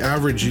see the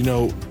average,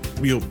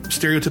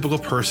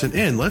 stereotypical person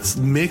in? Let's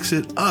mix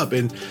it up.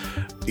 And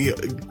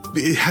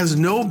it has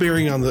no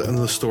bearing on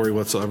the story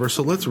whatsoever.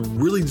 So let's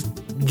really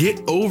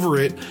get over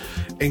it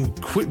and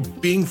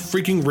quit being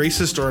freaking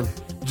racist. Or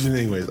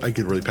anyways, I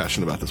get really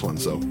passionate about this one.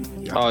 So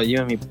yeah. Oh, you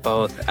and me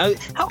both.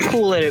 How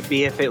cool would it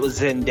be if it was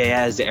Zendaya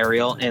as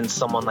Ariel and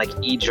someone like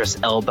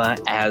Idris Elba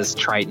as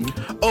Triton?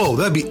 Oh,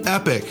 that'd be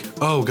epic.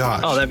 Oh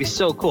gosh. Oh, that'd be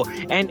so cool.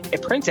 And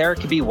if Prince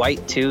Eric could be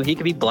white too. He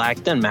could be black.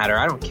 Doesn't matter.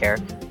 I don't care.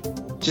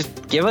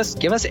 Just give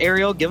us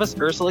Ariel, give us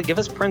Ursula, give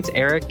us Prince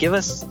Eric, give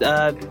us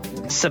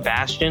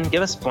Sebastian,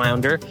 give us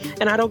Flounder,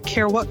 and I don't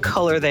care what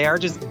color they are.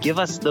 Just give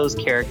us those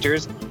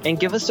characters and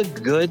give us a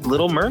good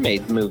Little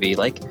Mermaid movie.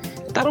 Like,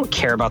 I don't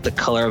care about the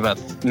color of a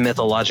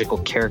mythological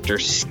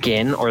character's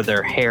skin or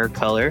their hair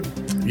color.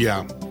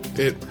 Yeah.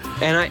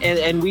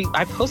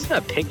 I posted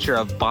a picture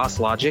of Boss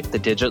Logic,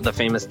 the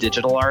famous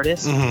digital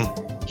artist.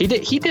 Mm-hmm.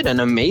 He did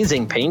an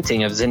amazing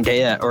painting of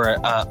Zendaya,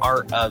 or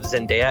art of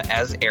Zendaya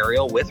as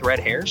Ariel with red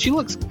hair. She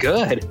looks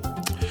good.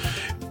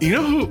 You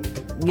know who?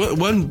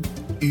 One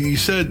you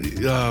said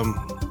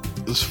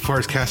as far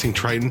as casting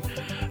Triton,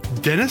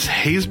 Dennis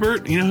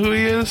Haysbert. You know who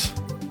he is?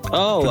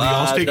 Oh, for the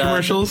Allstate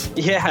commercials.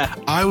 Yeah,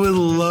 I would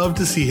love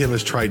to see him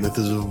as Triton with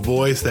his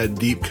voice, that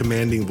deep,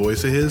 commanding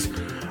voice of his.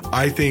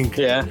 I think.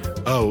 Yeah.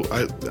 Oh,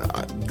 I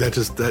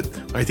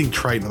think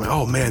Triton. I'm like,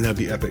 oh man, that'd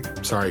be epic.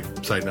 Sorry,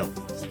 side note.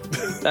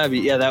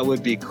 That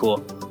would be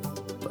cool.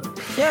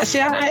 Yeah, see,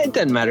 it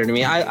doesn't matter to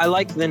me. I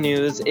like the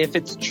news. If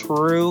it's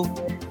true,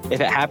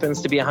 if it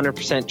happens to be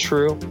 100%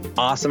 true,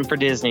 awesome for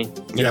Disney.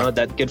 You know,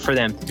 that's good for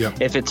them. Yeah.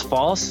 If it's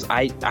false,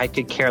 I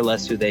could care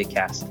less who they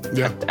cast.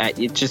 Yeah.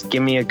 Just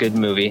give me a good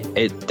movie.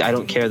 I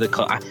don't care the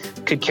color. I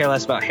could care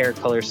less about hair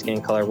color,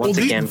 skin color.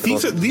 These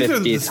are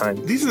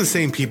the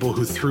same people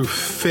who threw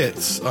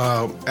fits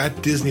at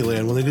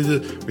Disneyland when they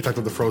did we talked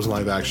about the Frozen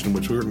live action,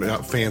 which we were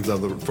not fans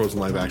of the Frozen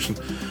live action,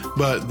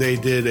 but they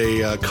did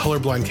a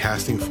colorblind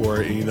casting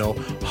for it. And,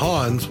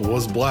 Hans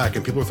was black,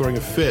 and people were throwing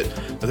a fit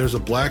that there's a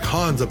black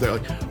Hans up there.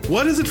 Like,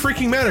 what does it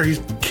freaking matter?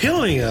 He's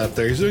killing it up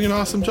there. He's doing an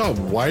awesome job.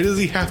 Why does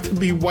he have to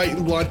be white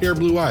and blonde hair,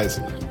 blue eyes?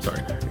 Sorry.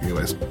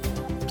 Anyways,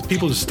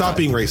 people just stop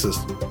being racist.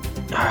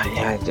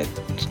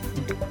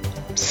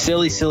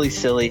 Silly.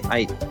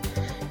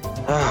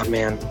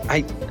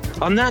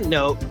 On that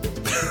note,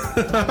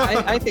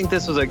 I think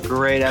this was a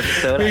great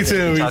episode. Me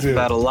too. We talked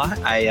about a lot.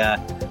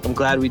 I'm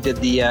glad we did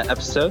the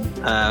episode.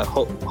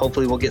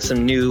 Hopefully, we'll get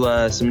some new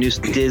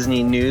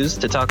Disney news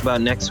to talk about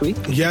next week.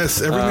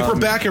 Yes, every week. We're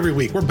back every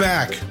week. We're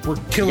back. We're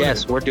killing it.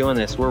 Yes, we're doing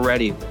this. We're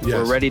ready. Yes.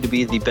 We're ready to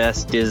be the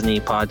best Disney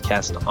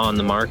podcast on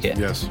the market.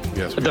 Yes.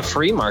 The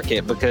free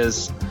market,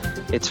 because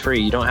it's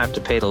free. You don't have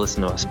to pay to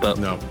listen to us, but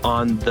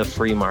on the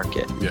free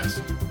market. Yes.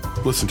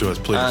 Listen to us,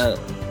 please.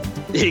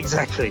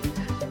 Exactly.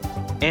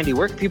 Andy,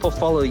 where can people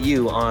follow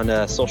you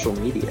on social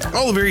media?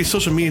 All the various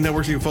social media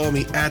networks. You can follow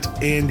me at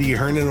Andy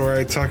Hernan, where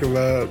I talk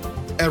about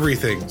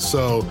everything.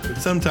 So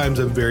sometimes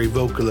I'm very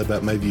vocal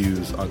about my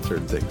views on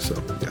certain things.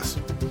 So yes,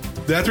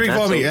 that's where you can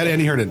follow me at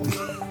Andy Hernan.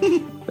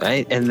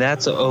 Right, and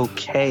that's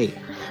okay.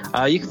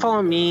 You can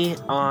follow me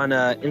on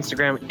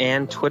Instagram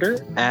and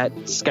Twitter at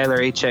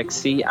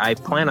SkylarHXC. I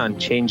plan on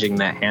changing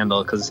that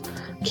handle because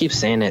I keep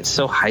saying it's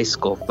so high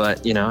school,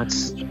 but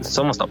it's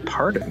almost a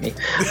part of me.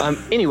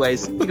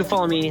 Anyways, you can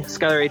follow me,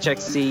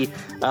 SkylarHXC.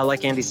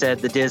 Like Andy said,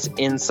 the Diz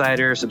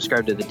Insider.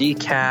 Subscribe to the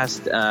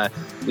Dcast.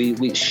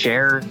 We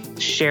share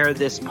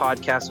this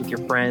podcast with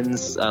your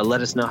friends.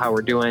 Let us know how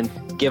we're doing.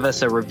 Give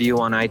us a review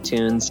on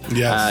iTunes.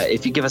 Yes.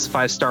 If you give us a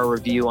 5-star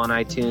review on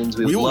iTunes,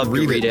 we would love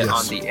to read it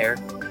on the air.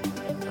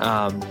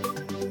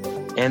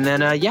 And then,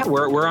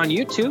 we're on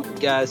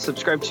YouTube.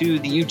 Subscribe to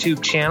the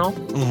YouTube channel.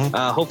 Mm-hmm.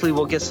 Hopefully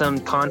we'll get some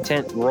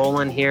content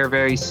rolling here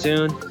very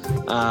soon.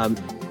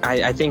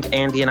 I think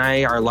Andy and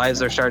our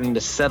lives are starting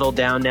to settle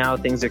down now.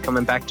 Things are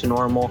coming back to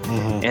normal.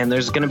 Mm-hmm. And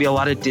there's going to be a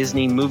lot of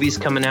Disney movies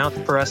coming out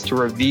for us to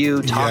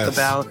review, talk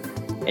about.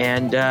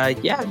 And,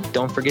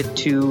 don't forget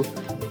to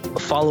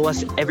follow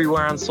us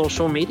everywhere on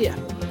social media.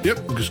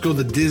 Yep, just go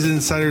to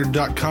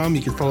thedizinsider.com.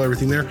 You can follow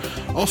everything there.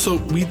 Also,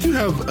 we do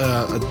have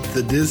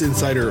the Diz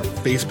Insider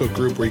Facebook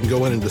group where you can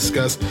go in and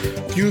discuss.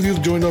 If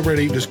you've joined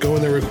already, just go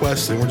in there,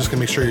 requests, and we're just going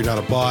to make sure you're not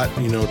a bot,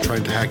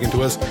 trying to hack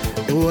into us.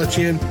 And we'll let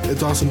you in.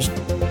 It's awesome. Just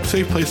a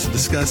safe place to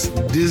discuss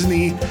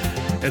Disney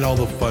and all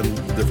the fun,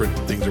 different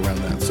things around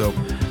that. So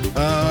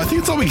I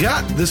think it's all we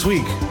got this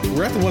week.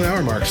 We're at the 1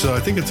 hour mark, so I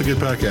think it's a good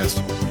podcast.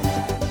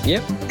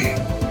 Yep.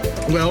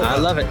 Well, I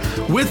love it.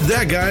 With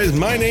that, guys,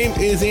 my name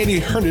is Andy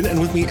Herndon, and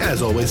with me,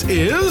 as always,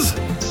 is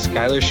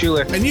Skylar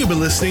Schuler. And you've been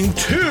listening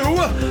to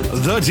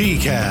the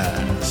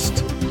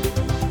Dcast.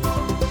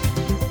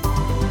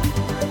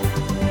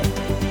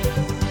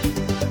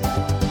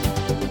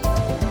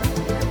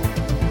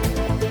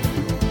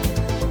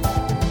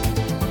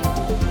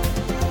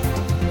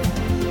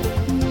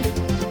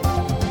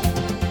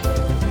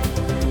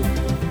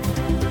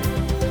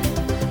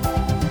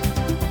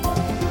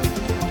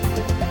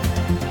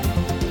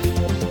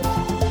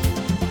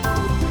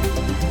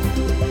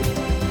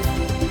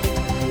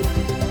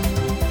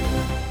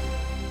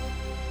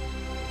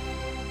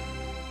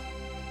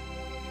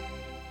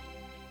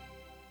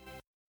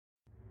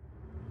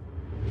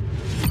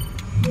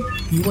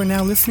 You are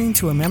now listening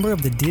to a member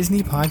of the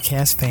Disney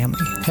Podcast family.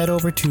 Head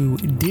over to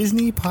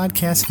Disney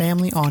Podcast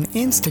Family on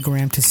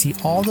Instagram to see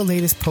all the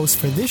latest posts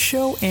for this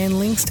show and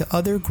links to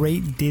other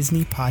great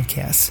Disney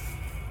podcasts.